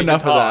didn't do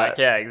enough of that.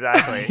 Yeah,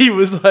 exactly. He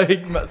was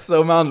like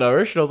so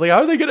malnourished. I was like,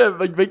 how are they gonna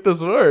like make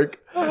this work?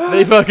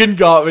 They fucking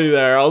got me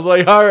there. I was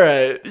like, all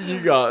right,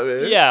 you got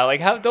me. Yeah,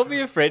 like don't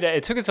be afraid.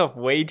 It took itself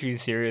way too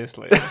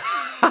seriously.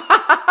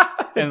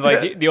 And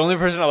like the only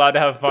person allowed to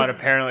have fun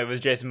apparently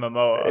was Jason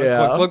Momoa.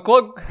 Yeah. Glug,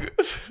 glug, glug.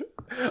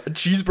 A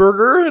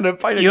cheeseburger and a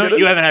pint of Guinness.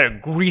 You haven't had a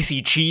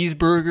greasy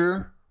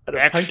cheeseburger? And a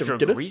pint Extra of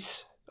Guinness?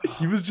 grease?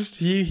 He was just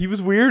he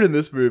was weird in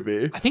this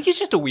movie. I think he's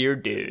just a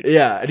weird dude.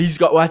 Yeah, and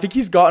I think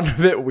he's gotten a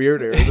bit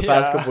weirder in the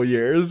past couple of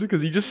years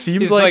because he just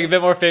seems He's like a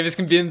bit more famous,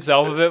 can be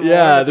himself a bit more.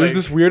 Yeah, It's there's like,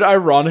 this weird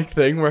ironic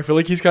thing where I feel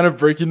like he's kind of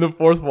breaking the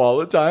fourth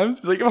wall at times.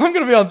 He's like, if I'm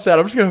gonna be on set,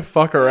 I'm just gonna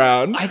fuck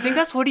around. I think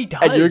that's what he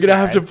does. And you're gonna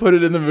have to put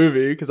it in the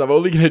movie because I'm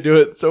only gonna do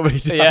it so many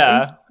times.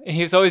 Yeah.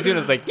 He's always doing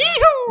this like,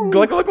 yee-hoo!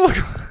 Glug, glug, glug.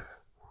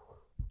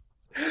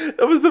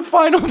 That was the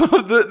final,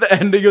 the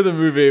ending of the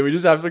movie. We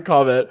just have to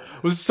comment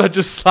was such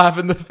a slap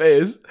in the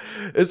face.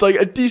 It's like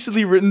a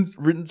decently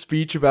written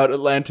speech about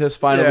Atlantis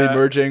finally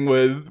merging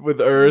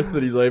with Earth,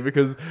 and he's like,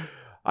 because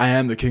I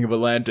am the king of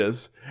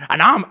Atlantis,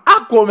 and I'm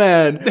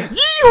Aquaman.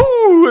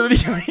 Yee-hoo!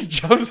 And he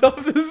jumps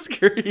off the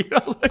screen.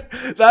 I was like,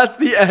 that's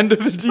the end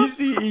of the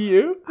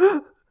DCEU.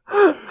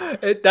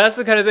 That's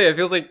the kind of thing. It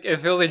feels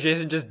like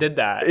Jason just did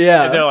that.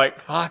 Yeah. And they're like,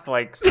 fuck,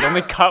 like it's the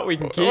only cut we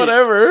can keep.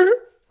 Whatever.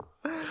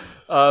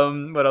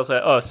 What else?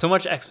 So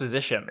much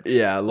exposition.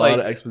 Yeah, a lot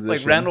of exposition.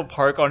 Like Randall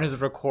Park on his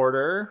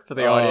recorder for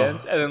the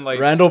audience, and then like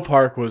Randall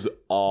Park was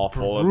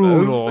awful.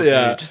 brutal. In this.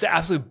 Yeah, dude. Just an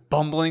absolute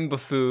bumbling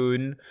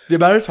buffoon. the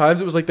amount of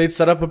times it was like they'd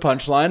set up a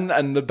punchline,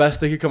 and the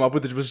best they could come up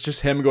with was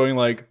just him going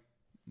like,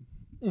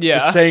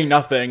 just saying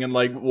nothing and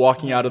like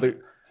walking out of the.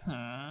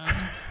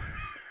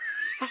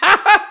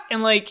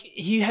 And like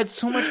he had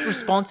so much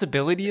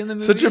responsibility in the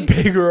movie. Such a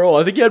big role.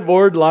 I think he had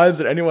more lines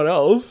than anyone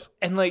else.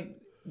 And like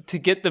to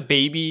get the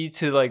baby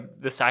to like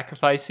the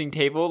sacrificing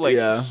table,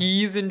 like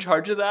he's in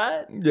charge of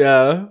that.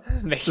 Yeah,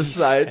 Makes the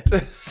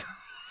scientist.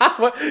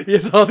 He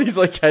has all these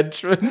like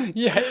henchmen.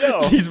 Yeah, I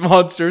know. These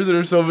monsters that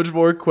are so much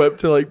more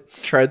equipped to like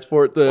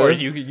transport the. Or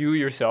you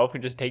yourself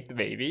can just take the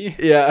baby.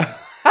 Yeah.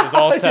 It's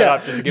all set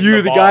up just to give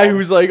you, the guy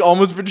who's like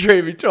almost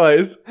betrayed me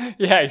twice.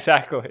 Yeah,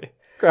 exactly.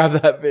 Grab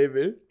that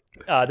baby.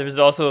 There was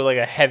also like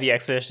a heavy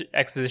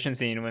exposition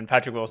scene when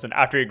Patrick Wilson,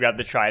 after he grabbed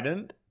the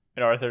trident,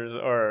 and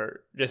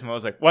Jason Momoa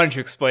was like, "Why don't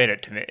you explain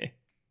it to me?"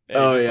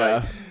 And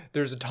like,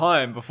 there's a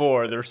time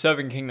before there were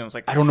 7 kingdoms.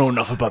 Like, I don't know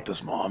enough about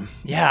this, Mom.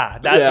 Yeah,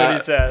 that's what he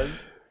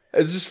says.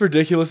 It's just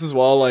ridiculous as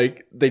well.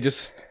 Like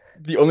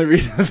the only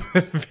reason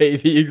the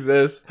baby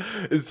exists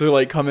is to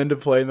like come into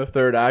play in the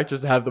third act,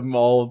 just to have them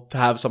all to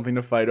have something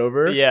to fight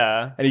over.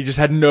 Yeah. And he just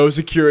had no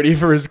security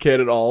for his kid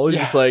at all. He's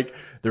just like,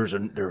 there's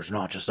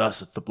not just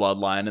us, it's the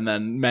bloodline. And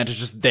then Manta's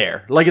just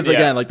there. Like it's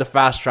again like the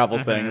fast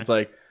travel thing. It's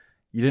like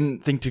you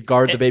didn't think to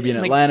guard the baby in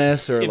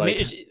Atlantis or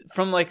like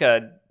from like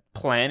a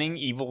planning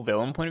evil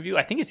villain point of view,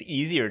 I think it's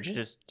easier to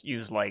just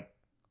use like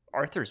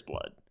Arthur's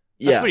blood.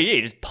 That's what he did.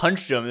 He just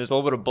punched him. There's a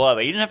little bit of blood.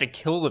 Like, you didn't have to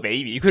kill the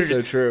baby. You could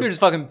have just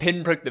fucking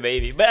pinpricked the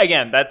baby. But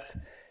again,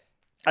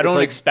 I don't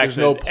expect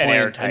an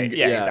airtight.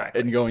 Exactly.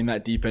 And going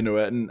that deep into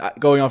it. And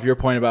going off your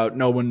point about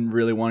no one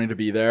really wanting to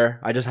be there,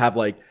 I just have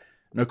like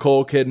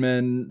Nicole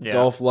Kidman,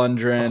 Dolph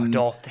Lundgren.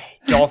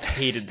 Dolph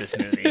hated this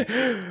movie.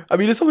 I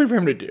mean, it's something for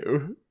him to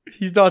do.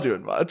 He's not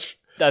doing much.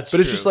 But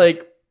it's just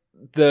like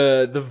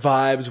the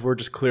vibes were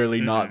just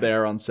clearly not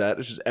there on set.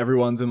 It's just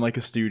everyone's in like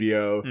a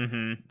studio.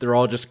 They're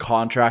all just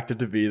contracted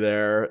to be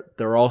there.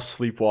 They're all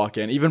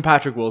sleepwalking. Even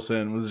Patrick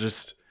Wilson was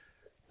just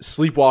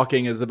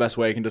sleepwalking is the best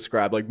way I can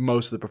describe like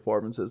most of the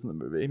performances in the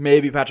movie.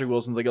 Maybe Patrick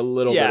Wilson's like a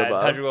little bit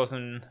above. Patrick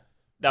Wilson.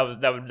 That was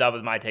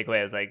my takeaway.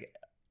 I was like,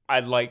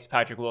 I liked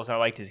Patrick Wilson. I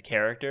liked his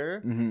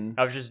character.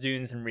 I was just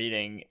doing some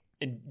reading.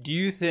 Do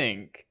you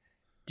think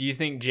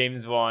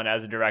James Wan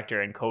as a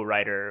director and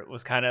co-writer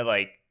was kind of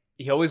like,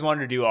 he always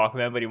wanted to do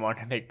Aquaman, but he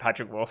wanted to make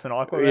Patrick Wilson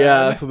Aquaman.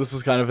 Yeah, so this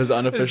was kind of his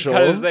unofficial.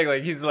 Kind of his thing.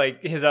 Like he's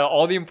like his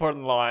all the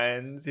important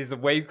lines. He's a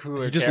way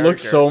cooler. He just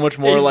looks so much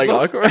more like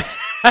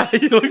Aquaman.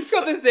 He's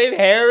got the same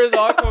hair as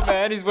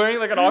Aquaman. He's wearing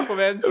like an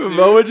Aquaman suit.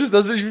 Momoa just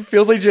doesn't. He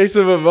feels like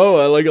Jason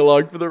Momoa, like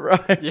along for the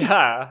ride.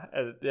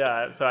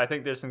 Yeah. So I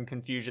think there's some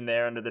confusion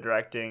there under the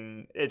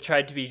directing. It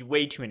tried to be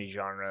way too many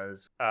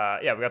genres.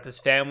 We got this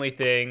family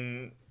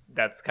thing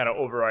that's kind of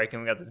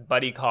overarching. We got this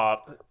buddy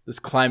cop, this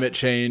climate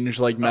change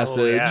like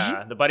message.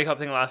 The buddy cop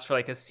thing lasts for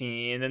like a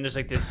scene, and then there's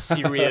like this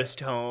serious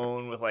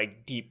tone with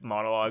like deep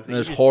monologues. And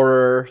there's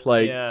horror,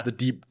 like the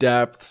deep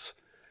depths.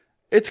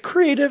 It's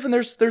creative, and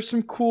there's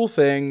some cool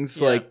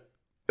things. Like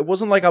it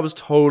wasn't like I was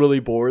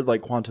totally bored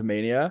like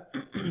Quantumania.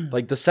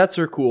 Like the sets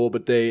are cool,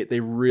 but they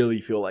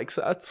really feel like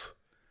sets.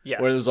 Yes.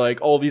 Where there's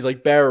like all these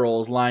like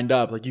barrels lined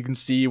up, like you can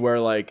see where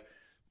like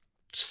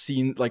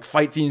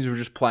fight scenes were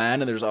just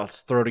planned, and there's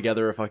let's throw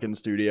together a fucking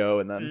studio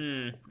and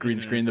then green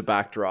screen the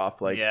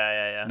backdrop. Like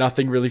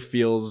nothing really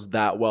feels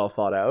that well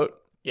thought out.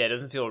 Yeah, it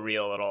doesn't feel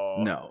real at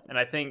all. No. And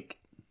I think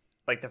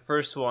Like the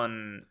first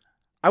one,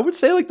 I would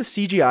say like the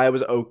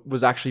CGI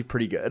was actually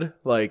pretty good.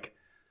 Like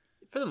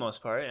for the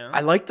most part, yeah.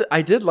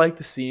 I did like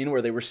the scene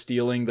where they were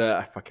stealing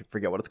I fucking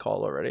forget what it's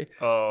called already.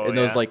 Oh, in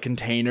those like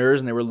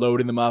containers, and they were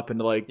loading them up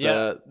into like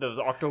those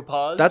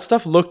octopods. That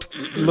stuff looked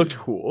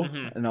cool,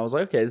 and I was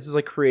like, okay, this is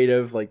like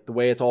creative. Like the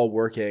way it's all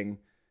working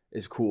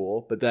is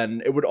cool. But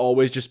then it would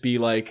always just be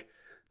like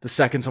the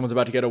second someone's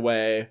about to get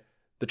away,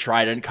 the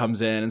trident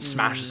comes in and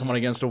smashes someone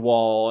against a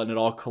wall, and it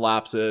all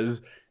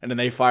collapses. And then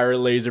they fire a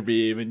laser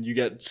beam, and you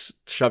get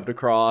shoved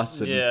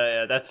across. And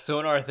that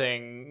sonar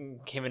thing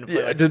came into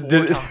play did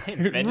 4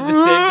 times. Man, did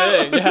the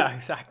same thing. Yeah,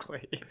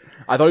 exactly.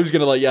 I thought he was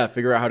gonna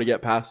figure out how to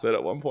get past it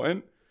at one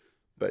point,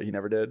 but he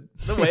never did.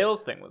 The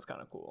whales thing was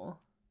kind of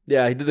cool.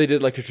 Yeah, they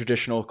did like a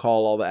traditional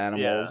call all the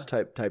animals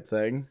type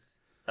thing.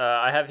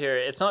 I have here.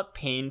 It's not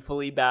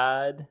painfully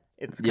bad.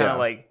 It's kind of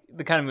like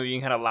the kind of movie you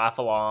can kind of laugh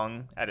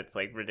along at its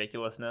like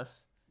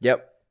ridiculousness.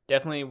 Yep.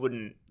 Definitely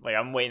wouldn't like.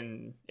 I'm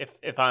waiting.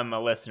 If I'm a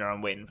listener,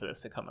 I'm waiting for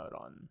this to come out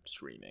on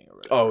streaming or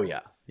whatever. Oh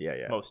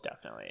yeah. Most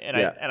definitely. And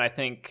I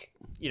think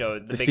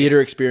the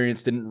theater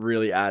experience didn't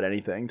really add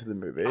anything to the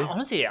movie.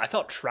 Honestly, I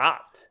felt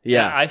trapped.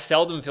 Yeah, I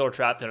seldom feel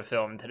trapped in a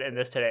film. In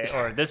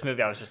this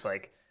movie, I was just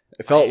like,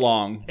 it felt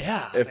long.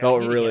 Yeah, it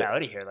felt really. Get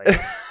out of here,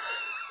 like.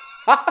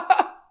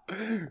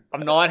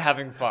 I'm not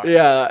having fun.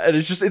 Yeah, and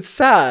it's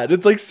sad.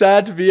 It's like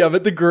sad to be. I'm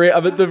at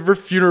the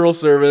funeral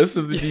service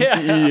of the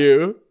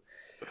DCEU.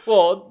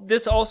 Well,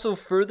 this also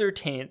further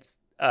taints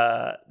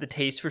the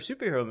taste for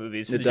superhero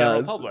movies for the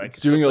general public. It's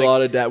doing a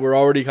lot of that. We're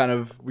already kind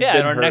of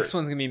and our next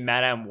one's gonna be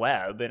Madame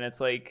Web, and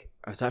it's like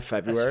is that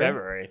February? That's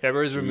February.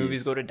 February is where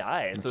movies go to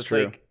die. So it's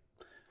true. Like,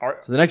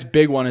 so the next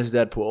big one is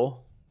Deadpool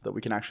that we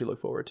can actually look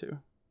forward to.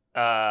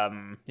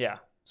 Yeah.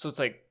 So it's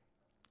like,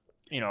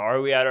 are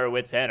we at our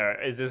wits' end,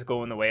 or is this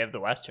going the way of the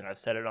Western? I've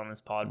said it on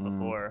this pod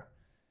before.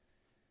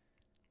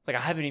 Like I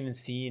haven't even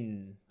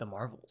seen the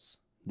Marvels.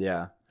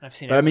 Yeah. I've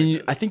seen but I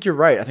mean, I think you're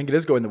right. I think it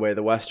is going the way of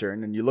the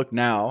Western. And you look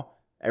now,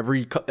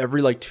 every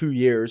like 2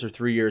 years or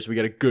 3 years, we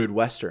get a good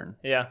Western.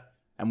 Yeah.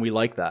 And we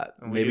like that.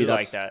 And maybe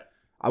that's like that.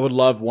 I would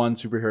love one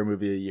superhero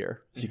movie a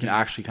year. So you can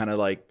actually kind of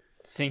like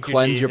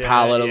cleanse your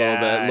palate a little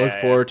bit, look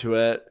forward to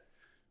it,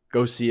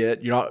 go see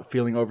it. You're not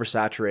feeling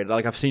oversaturated.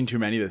 Like I've seen too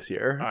many this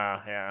year.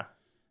 Yeah.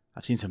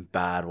 I've seen some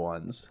bad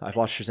ones. I've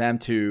watched Shazam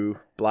 2,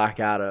 Black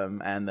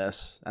Adam, and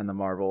this, and the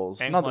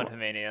Marvels. And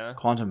Quantumania.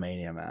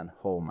 Quantumania, man.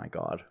 Oh my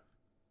God.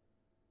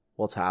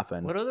 What's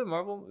happened? What other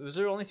Marvel? Was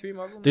there only 3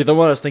 Marvel movies? The other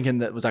one I was thinking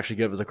that was actually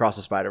good was Across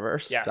the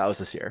Spider-Verse. Yes. That was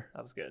this year.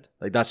 That was good.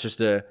 Like that's just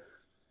a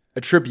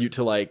tribute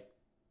to like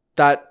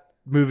that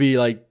movie.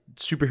 Like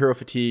superhero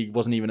fatigue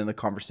wasn't even in the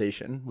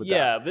conversation with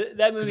that. But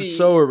that movie it's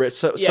so rich,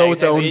 so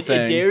its own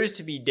thing. It dares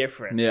to be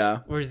different. Yeah.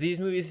 Whereas these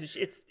movies,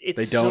 it's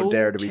they don't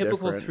dare to be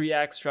typical different.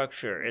 3-act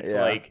structure. It's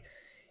like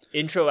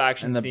intro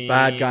action and the scene.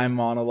 bad guy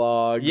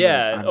monologue.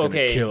 Yeah. I'm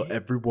gonna kill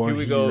everyone. Here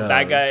we go. Loves.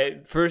 Bad guy.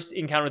 First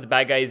encounter with the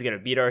bad guy. He's gonna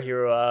beat our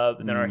hero up,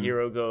 and then our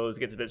hero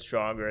gets a bit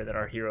stronger, and then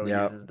our hero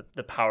uses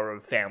the power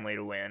of family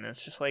to win. And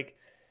it's just like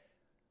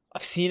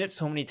I've seen it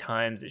so many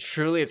times.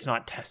 Surely it's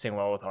not testing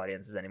well with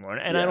audiences anymore,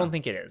 and I don't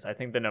think it is. I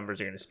think the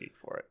numbers are going to speak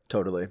for it.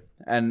 Totally.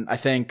 And I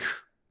think,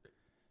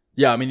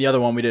 I mean, the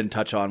other one we didn't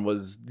touch on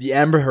was the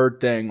Amber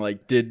Heard thing.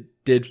 Like, did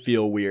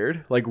feel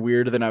weird, like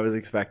weirder than I was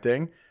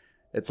expecting.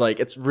 It's like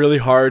it's really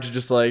hard to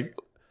just like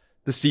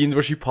the scenes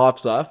where she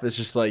pops up. It's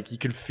just like you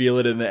can feel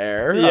it in the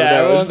air. Yeah,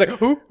 everyone's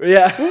like, "Ooh,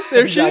 yeah,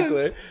 there she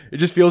is." It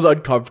just feels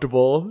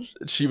uncomfortable.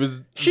 She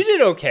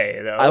did okay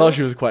though. I thought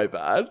she was quite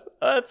bad.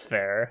 That's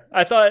fair.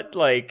 I thought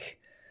like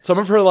some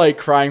of her like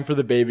crying for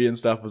the baby and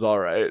stuff was all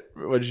right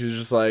when she was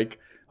just like,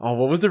 oh,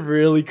 what was the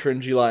really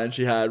cringy line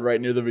she had right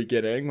near the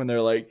beginning when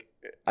they're like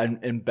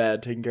in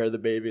bed taking care of the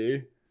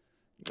baby?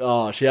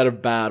 Oh, she had a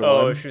bad one.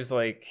 Oh, she was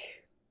like,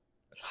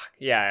 fuck.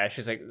 Yeah,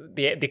 she's like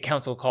the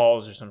council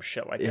calls or some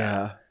shit like that.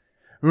 Yeah.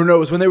 No, it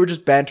was when they were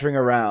just bantering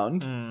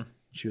around.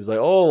 She was like,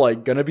 oh,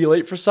 like gonna be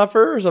late for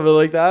supper or something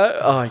like that.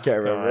 Oh, I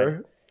can't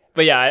remember.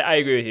 But yeah, I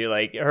agree with you.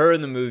 Like her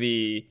in the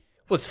movie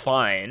was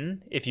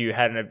fine if you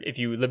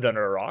lived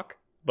under a rock.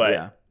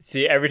 But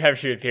see, every time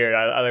she appeared,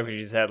 I like what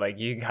you said. Like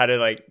you gotta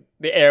like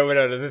the air went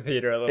out of the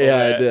theater a little bit.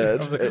 Yeah, it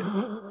did. I was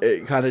like,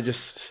 it kind of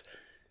just.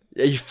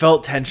 Yeah, you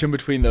felt tension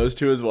between those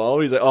two as well.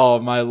 He's like, "Oh,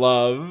 my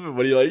love,"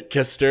 when he like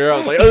kissed her, I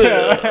was like, he's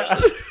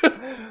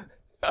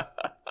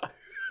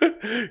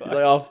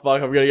like, "Oh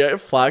fuck, I'm gonna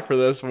get flack for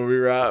this when we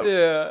wrap."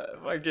 Yeah,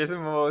 like Jason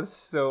Momoa is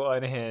so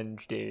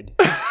unhinged, dude.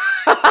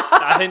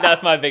 I think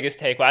that's my biggest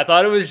takeaway. I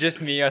thought it was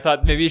just me. I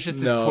thought maybe it's just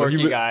this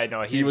quirky guy.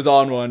 No, he was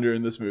on one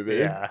during this movie.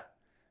 Yeah,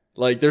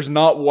 like there's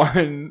not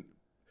one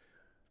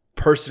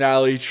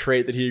personality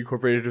trait that he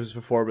incorporated into his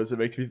performance that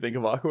makes me think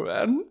of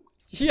Aquaman.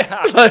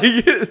 Yeah.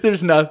 Like,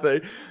 there's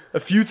nothing. A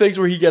few things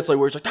where he gets like,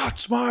 where it's like,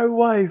 that's my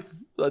wife.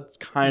 That's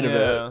kind of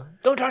it.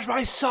 Don't touch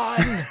my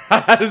son.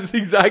 It's the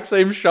exact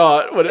same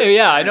shot.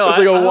 Yeah, I know. It's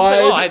like a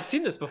wide. Like, I'd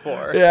seen this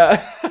before.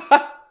 Yeah.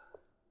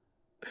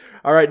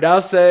 All right, now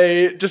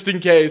say, just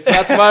in case,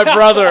 that's my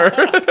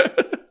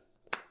brother.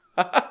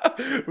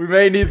 We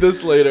may need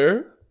this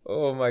later.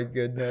 Oh my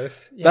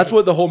goodness. Yeah, That's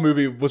what the whole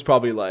movie was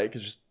probably like.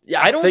 It's just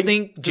I don't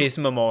think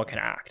Jason Momoa can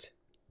act.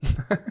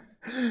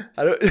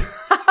 I don't.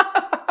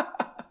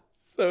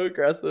 So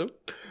aggressive.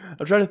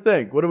 I'm trying to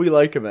think. What do we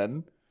like him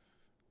in?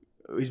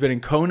 He's been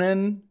in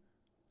Conan.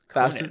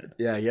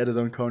 Yeah, he had his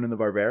own Conan the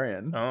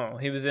Barbarian. Oh,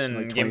 he was in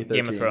Like Game of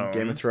Thrones.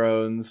 Game of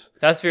Thrones.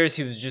 Fast Furious,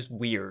 he was just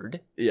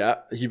weird. Yeah,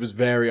 he was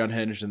very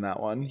unhinged in that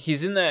one.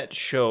 He's in that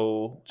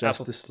show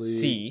Justice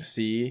League.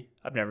 C.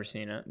 I've never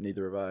seen it.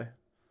 Neither have I.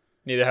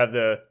 Neither have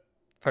the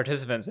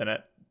participants in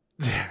it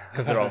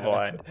because they're all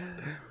blind.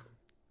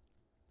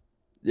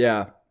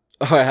 Yeah.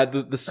 Oh, I had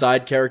the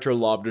side character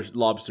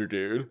lobster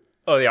dude.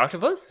 Oh, the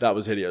octopus? That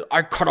was hideous.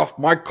 I cut off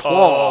my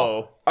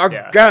claw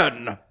again.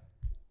 Yeah.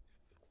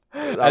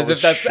 As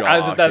if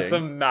that's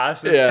some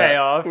massive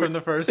payoff from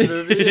the first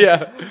movie.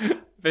 Yeah.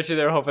 Bet you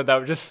they were hoping that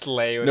would just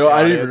slay. With no,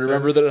 I didn't even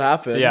remember that it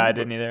happened. Yeah, I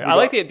didn't either. I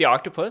like the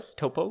octopus,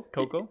 Toko.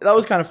 That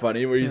was kind of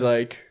funny. Where he's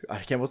like,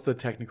 what's the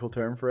technical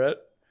term for it?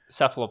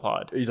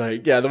 Cephalopod. He's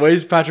like, the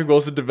way Patrick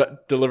Wilson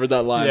delivered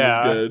that line was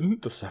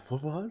good. The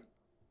cephalopod.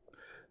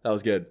 That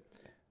was good.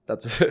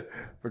 That's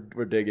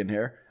we're digging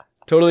here.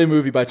 Totally a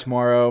movie by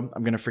tomorrow.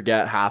 I'm gonna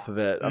forget half of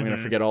it. I'm gonna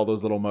forget all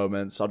those little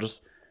moments.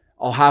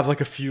 I'll have like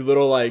a few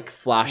little like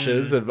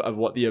flashes of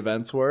what the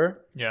events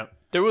were. Yeah.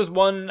 There was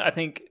one, I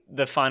think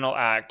the final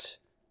act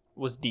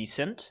was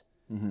decent.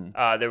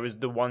 There was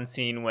the one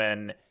scene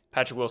when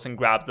Patrick Wilson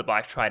grabs the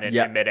black trident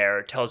in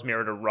midair, tells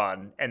Mira to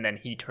run, and then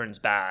he turns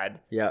bad.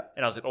 Yeah.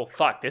 And I was like, oh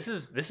fuck, this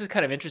is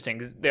kind of interesting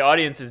because the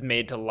audience is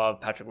made to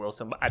love Patrick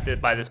Wilson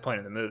by this point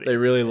in the movie. They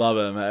really love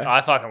him, eh?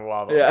 I fucking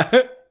love him.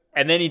 Yeah.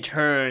 And then he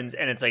turns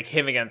and it's like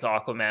him against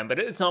Aquaman, but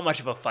it's not much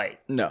of a fight.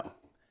 No.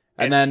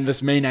 And then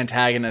this main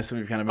antagonist that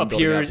we've kind of been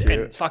appears building up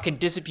to and fucking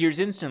disappears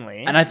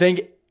instantly. And I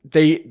think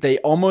they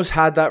almost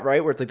had that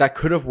right where it's like that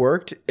could have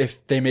worked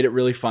if they made it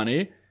really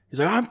funny. He's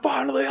like, I'm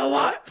finally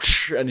alive,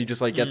 and he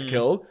just like gets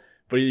killed,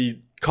 but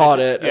he caught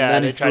it and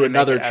then he threw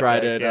another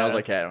trident, and I was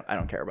like, hey, I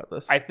don't care about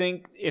this. I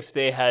think if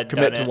they had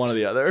commit to one or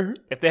the other,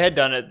 if they had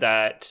done it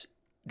that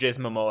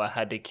Jason Momoa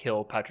had to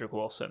kill Patrick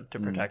Wilson to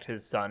protect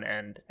his son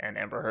and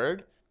Amber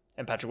Heard,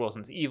 and Patrick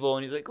Wilson's evil,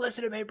 and he's like,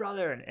 listen to me,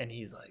 brother, and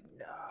he's like,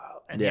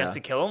 no, and he has to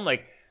kill him,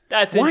 like.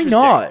 That's why interesting.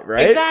 not,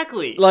 right?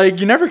 Exactly. Like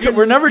we're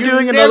never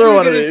doing another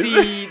one of these.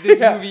 See this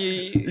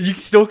movie. You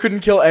still couldn't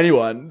kill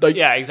anyone. Like,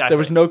 yeah, exactly. There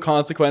was no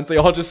consequence. They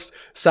all just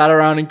sat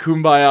around in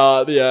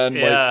kumbaya at the end.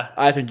 Yeah. Like,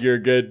 I think you're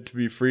good to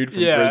be freed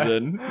from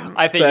prison.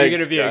 I think you're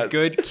gonna be a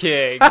good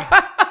king.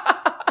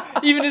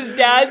 Even his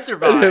dad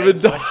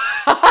survived.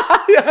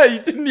 Yeah, he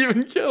didn't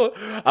even kill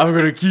him. I'm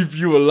gonna keep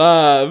you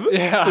alive,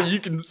 so you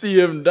can see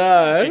him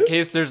die in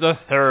case there's a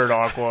third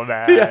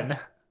Aquaman.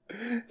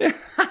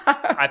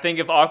 I think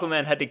if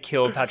Aquaman had to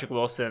kill Patrick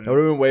Wilson, that would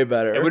have been way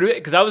better. It would have,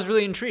 because I was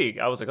really intrigued.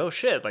 I was like, "Oh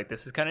shit! Like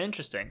this is kind of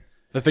interesting."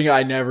 The thing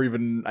I never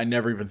even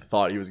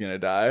thought he was gonna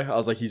die. I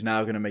was like, he's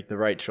now gonna make the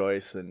right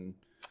choice, and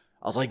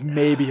I was like,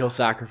 maybe he'll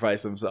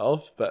sacrifice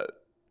himself. But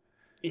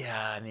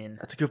yeah, I mean,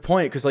 that's a good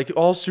point because like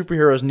all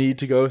superheroes need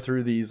to go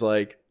through these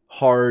like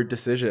hard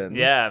decisions.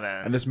 Yeah,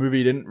 man. And this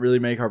movie didn't really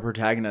make our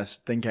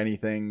protagonist think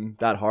anything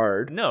that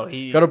hard. No,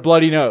 he got a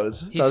bloody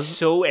nose. He's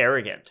so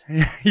arrogant.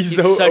 he's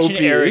so such OP. An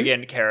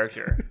arrogant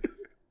character.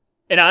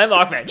 And I'm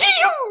Aquaman.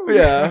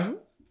 Yeah.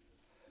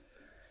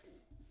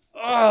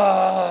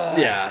 Oh,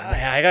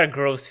 yeah. I got a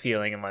gross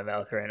feeling in my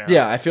mouth right now.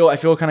 Yeah, I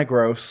feel kind of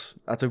gross.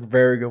 That's a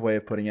very good way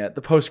of putting it.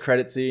 The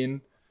post-credit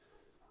scene,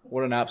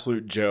 what an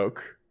absolute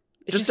joke.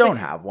 Just don't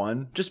have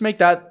one. Just make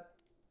that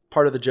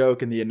part of the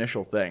joke in the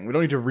initial thing. We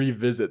don't need to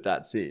revisit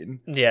that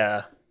scene.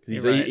 Yeah.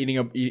 He's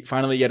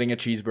finally getting a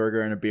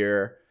cheeseburger and a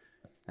beer,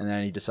 and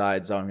then he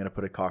decides, I'm going to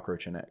put a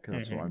cockroach in it because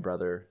that's what my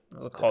brother...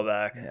 A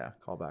callback. Yeah,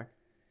 callback.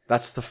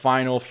 That's the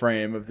final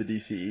frame of the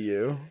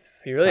DCEU.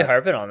 You're really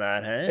harping on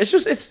that, hey?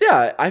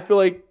 I feel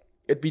like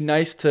it'd be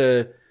nice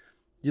to...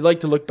 You like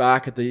to look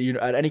back at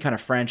at any kind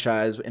of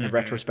franchise in a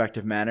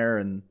retrospective manner,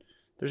 and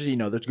there's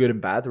good and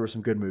bad. There were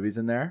some good movies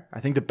in there. I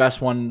think the best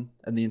one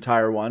in the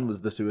entire one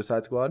was The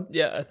Suicide Squad.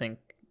 Yeah, I think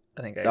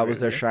that was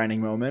their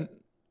shining moment.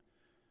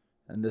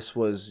 And this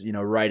was,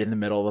 right in the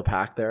middle of the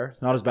pack there.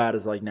 It's not as bad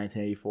as like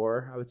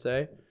 1984, I would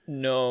say.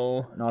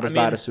 No. Not as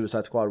bad as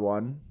Suicide Squad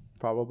 1,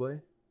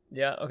 probably.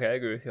 Yeah, okay, I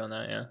agree with you on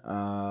that,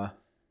 yeah.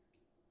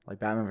 Like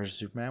Batman vs.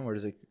 Superman, where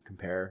does it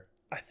compare?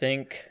 I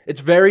think... It's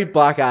very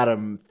Black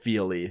Adam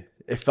feel-y.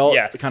 It felt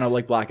kind of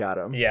like Black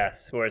Adam.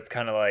 Yes, where it's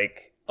kind of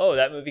like, oh,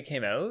 that movie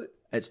came out?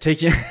 It's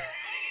taking...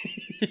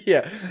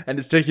 yeah, and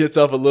it's taking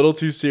itself a little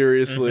too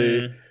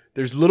seriously.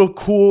 There's little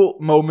cool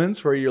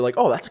moments where you're like,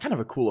 oh, that's kind of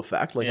a cool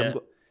effect. Like,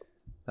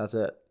 that's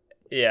it.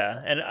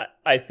 Yeah, and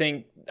I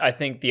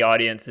think the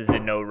audience is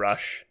in no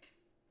rush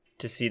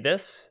to see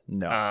this.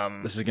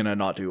 No, this is gonna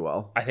not do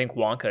well. I think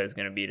Wonka is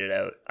gonna beat it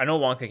out. I know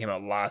Wonka came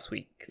out last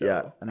week. Though,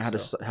 yeah, and had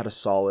a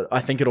solid.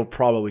 I think it'll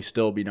probably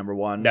still be number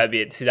one. That'd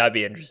be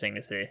interesting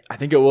to see. I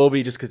think it will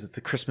be just because it's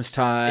the Christmas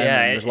time.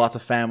 Yeah, and there's lots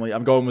of family.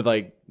 I'm going with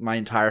like my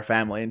entire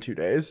family in 2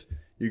 days.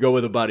 You go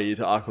with a buddy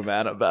to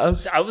Aquaman at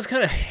best. I was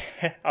kind of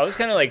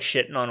like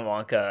shitting on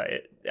Wonka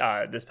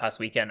this past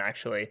weekend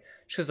actually,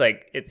 just because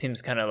like it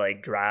seems kind of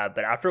like drab.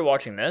 But after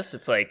watching this,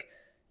 it's like,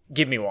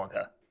 give me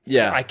Wonka.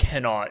 Yeah, I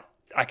cannot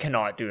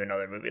do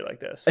another movie like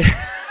this.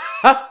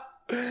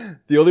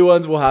 The only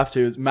ones we'll have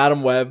to is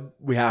Madam Web.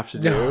 We have to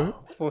do.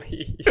 No,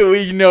 please.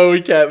 We know we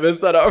can't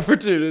miss that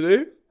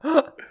opportunity.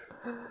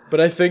 But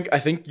I think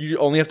you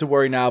only have to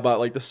worry now about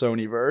like the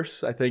Sony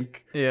verse. I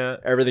think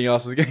everything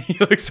else is going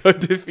to look so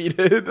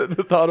defeated at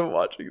the thought of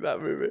watching that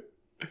movie.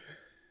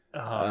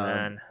 Oh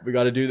man, we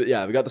got to do that.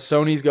 Yeah, we got the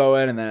Sonys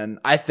going, and then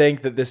I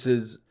think that this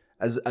is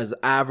as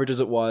average as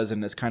it was,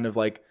 and as kind of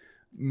like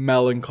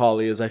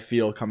melancholy as I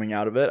feel coming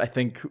out of it. I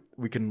think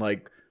we can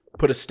like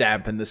put a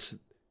stamp in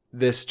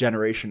this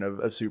generation of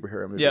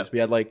superhero movies. Yeah. We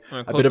had like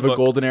a bit of a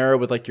golden era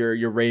with like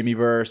your Raimi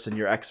verse and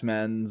your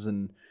X-Men's,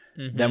 and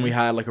then we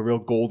had like a real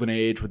golden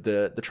age with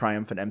the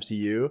triumphant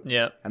MCU.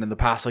 Yeah. And in the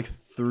past like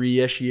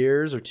 3-ish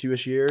years or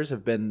 2-ish years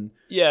have been...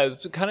 Yeah, it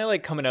was kind of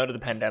like coming out of the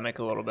pandemic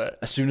a little bit.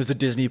 As soon as the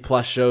Disney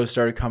Plus shows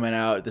started coming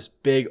out, this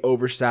big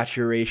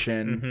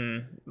oversaturation.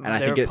 And I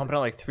think they were pumping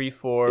out like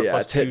 3-4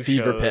 plus it's hit 2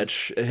 fever shows.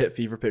 pitch. It hit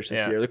fever pitch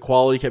this year. The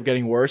quality kept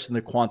getting worse and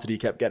the quantity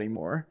kept getting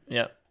more.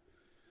 Yeah.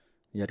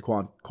 You had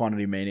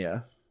quantity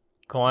mania.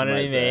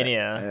 Quantity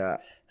mania. Yeah.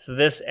 So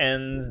this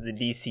ends the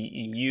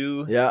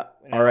DCEU. Yeah.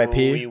 Now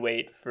R.I.P. we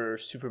wait for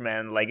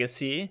Superman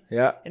Legacy.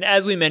 Yeah. And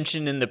as we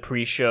mentioned in the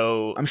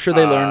pre-show, I'm sure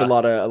they learned a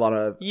lot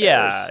of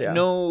yeah, errors.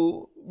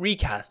 no,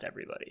 recast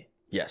everybody.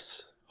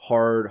 Yes.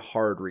 Hard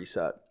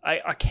reset.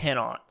 I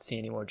cannot see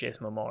any more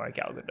Jason Momoa or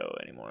Gal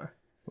Gadot anymore.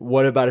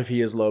 What about if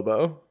he is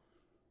Lobo?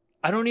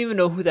 I don't even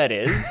know who that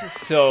is,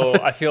 so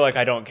I feel like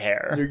I don't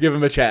care. You give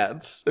him a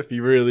chance if he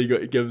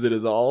really gives it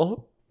his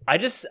all. I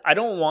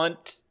don't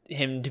want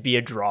him to be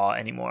a draw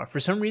anymore. For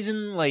some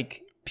reason,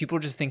 like people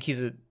just think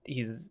he's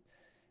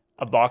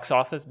a box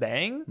office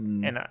bang,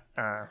 and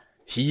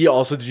he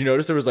also, did you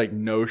notice there was like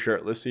no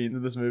shirtless scenes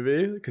in this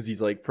movie because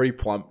he's like pretty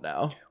plump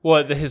now.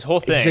 Well, his whole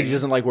thing. He said he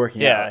doesn't like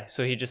working out. Yeah,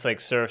 so he just like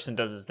surfs and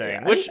does his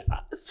thing, which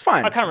it's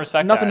fine. I kind of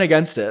respect. Nothing that.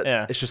 against it.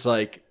 Yeah, it's just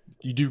like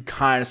you do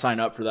kind of sign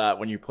up for that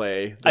when you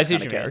play this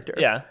kind of character.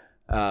 Yeah.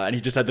 And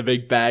he just had the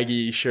big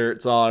baggy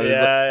shirts on.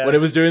 Yeah. When it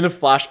was doing the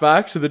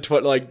flashbacks to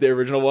the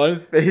original one,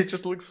 his face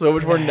just looked so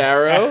much more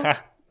narrow.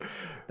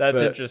 That's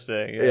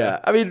interesting. Yeah.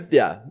 I mean,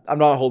 yeah, I'm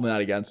not holding that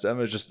against him.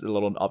 It's just a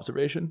little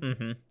observation.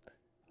 Mm-hmm.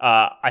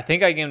 I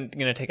think I'm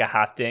gonna take a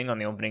half ding on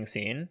the opening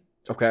scene.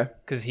 Okay.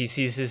 Because he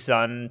sees his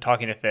son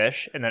talking to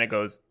fish, and then it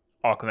goes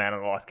Aquaman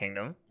and the Lost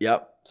Kingdom.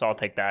 Yep. So I'll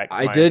take that.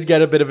 I did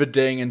get a bit of a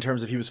ding in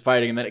terms of he was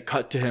fighting, and then it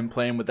cut to him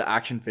playing with the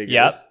action figures.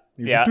 Yep.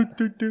 He was yeah. like,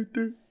 doo, doo, doo,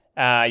 doo.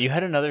 You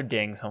had another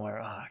ding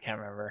somewhere. Oh, I can't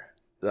remember.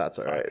 That's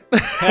all right.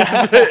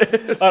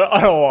 I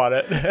don't want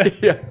it.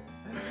 Yeah.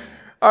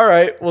 All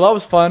right. Well, that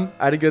was fun.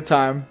 I had a good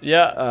time.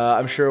 Yeah.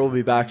 I'm sure we'll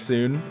be back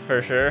soon.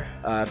 For sure.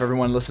 For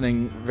everyone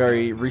listening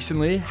very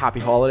recently, happy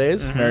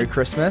holidays. Merry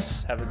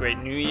Christmas. Have a great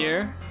new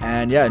year.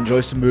 And yeah,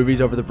 enjoy some movies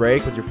over the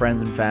break with your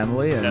friends and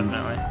family. And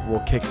Definitely.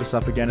 we'll kick this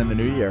up again in the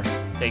new year.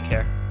 Take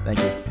care. Thank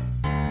you.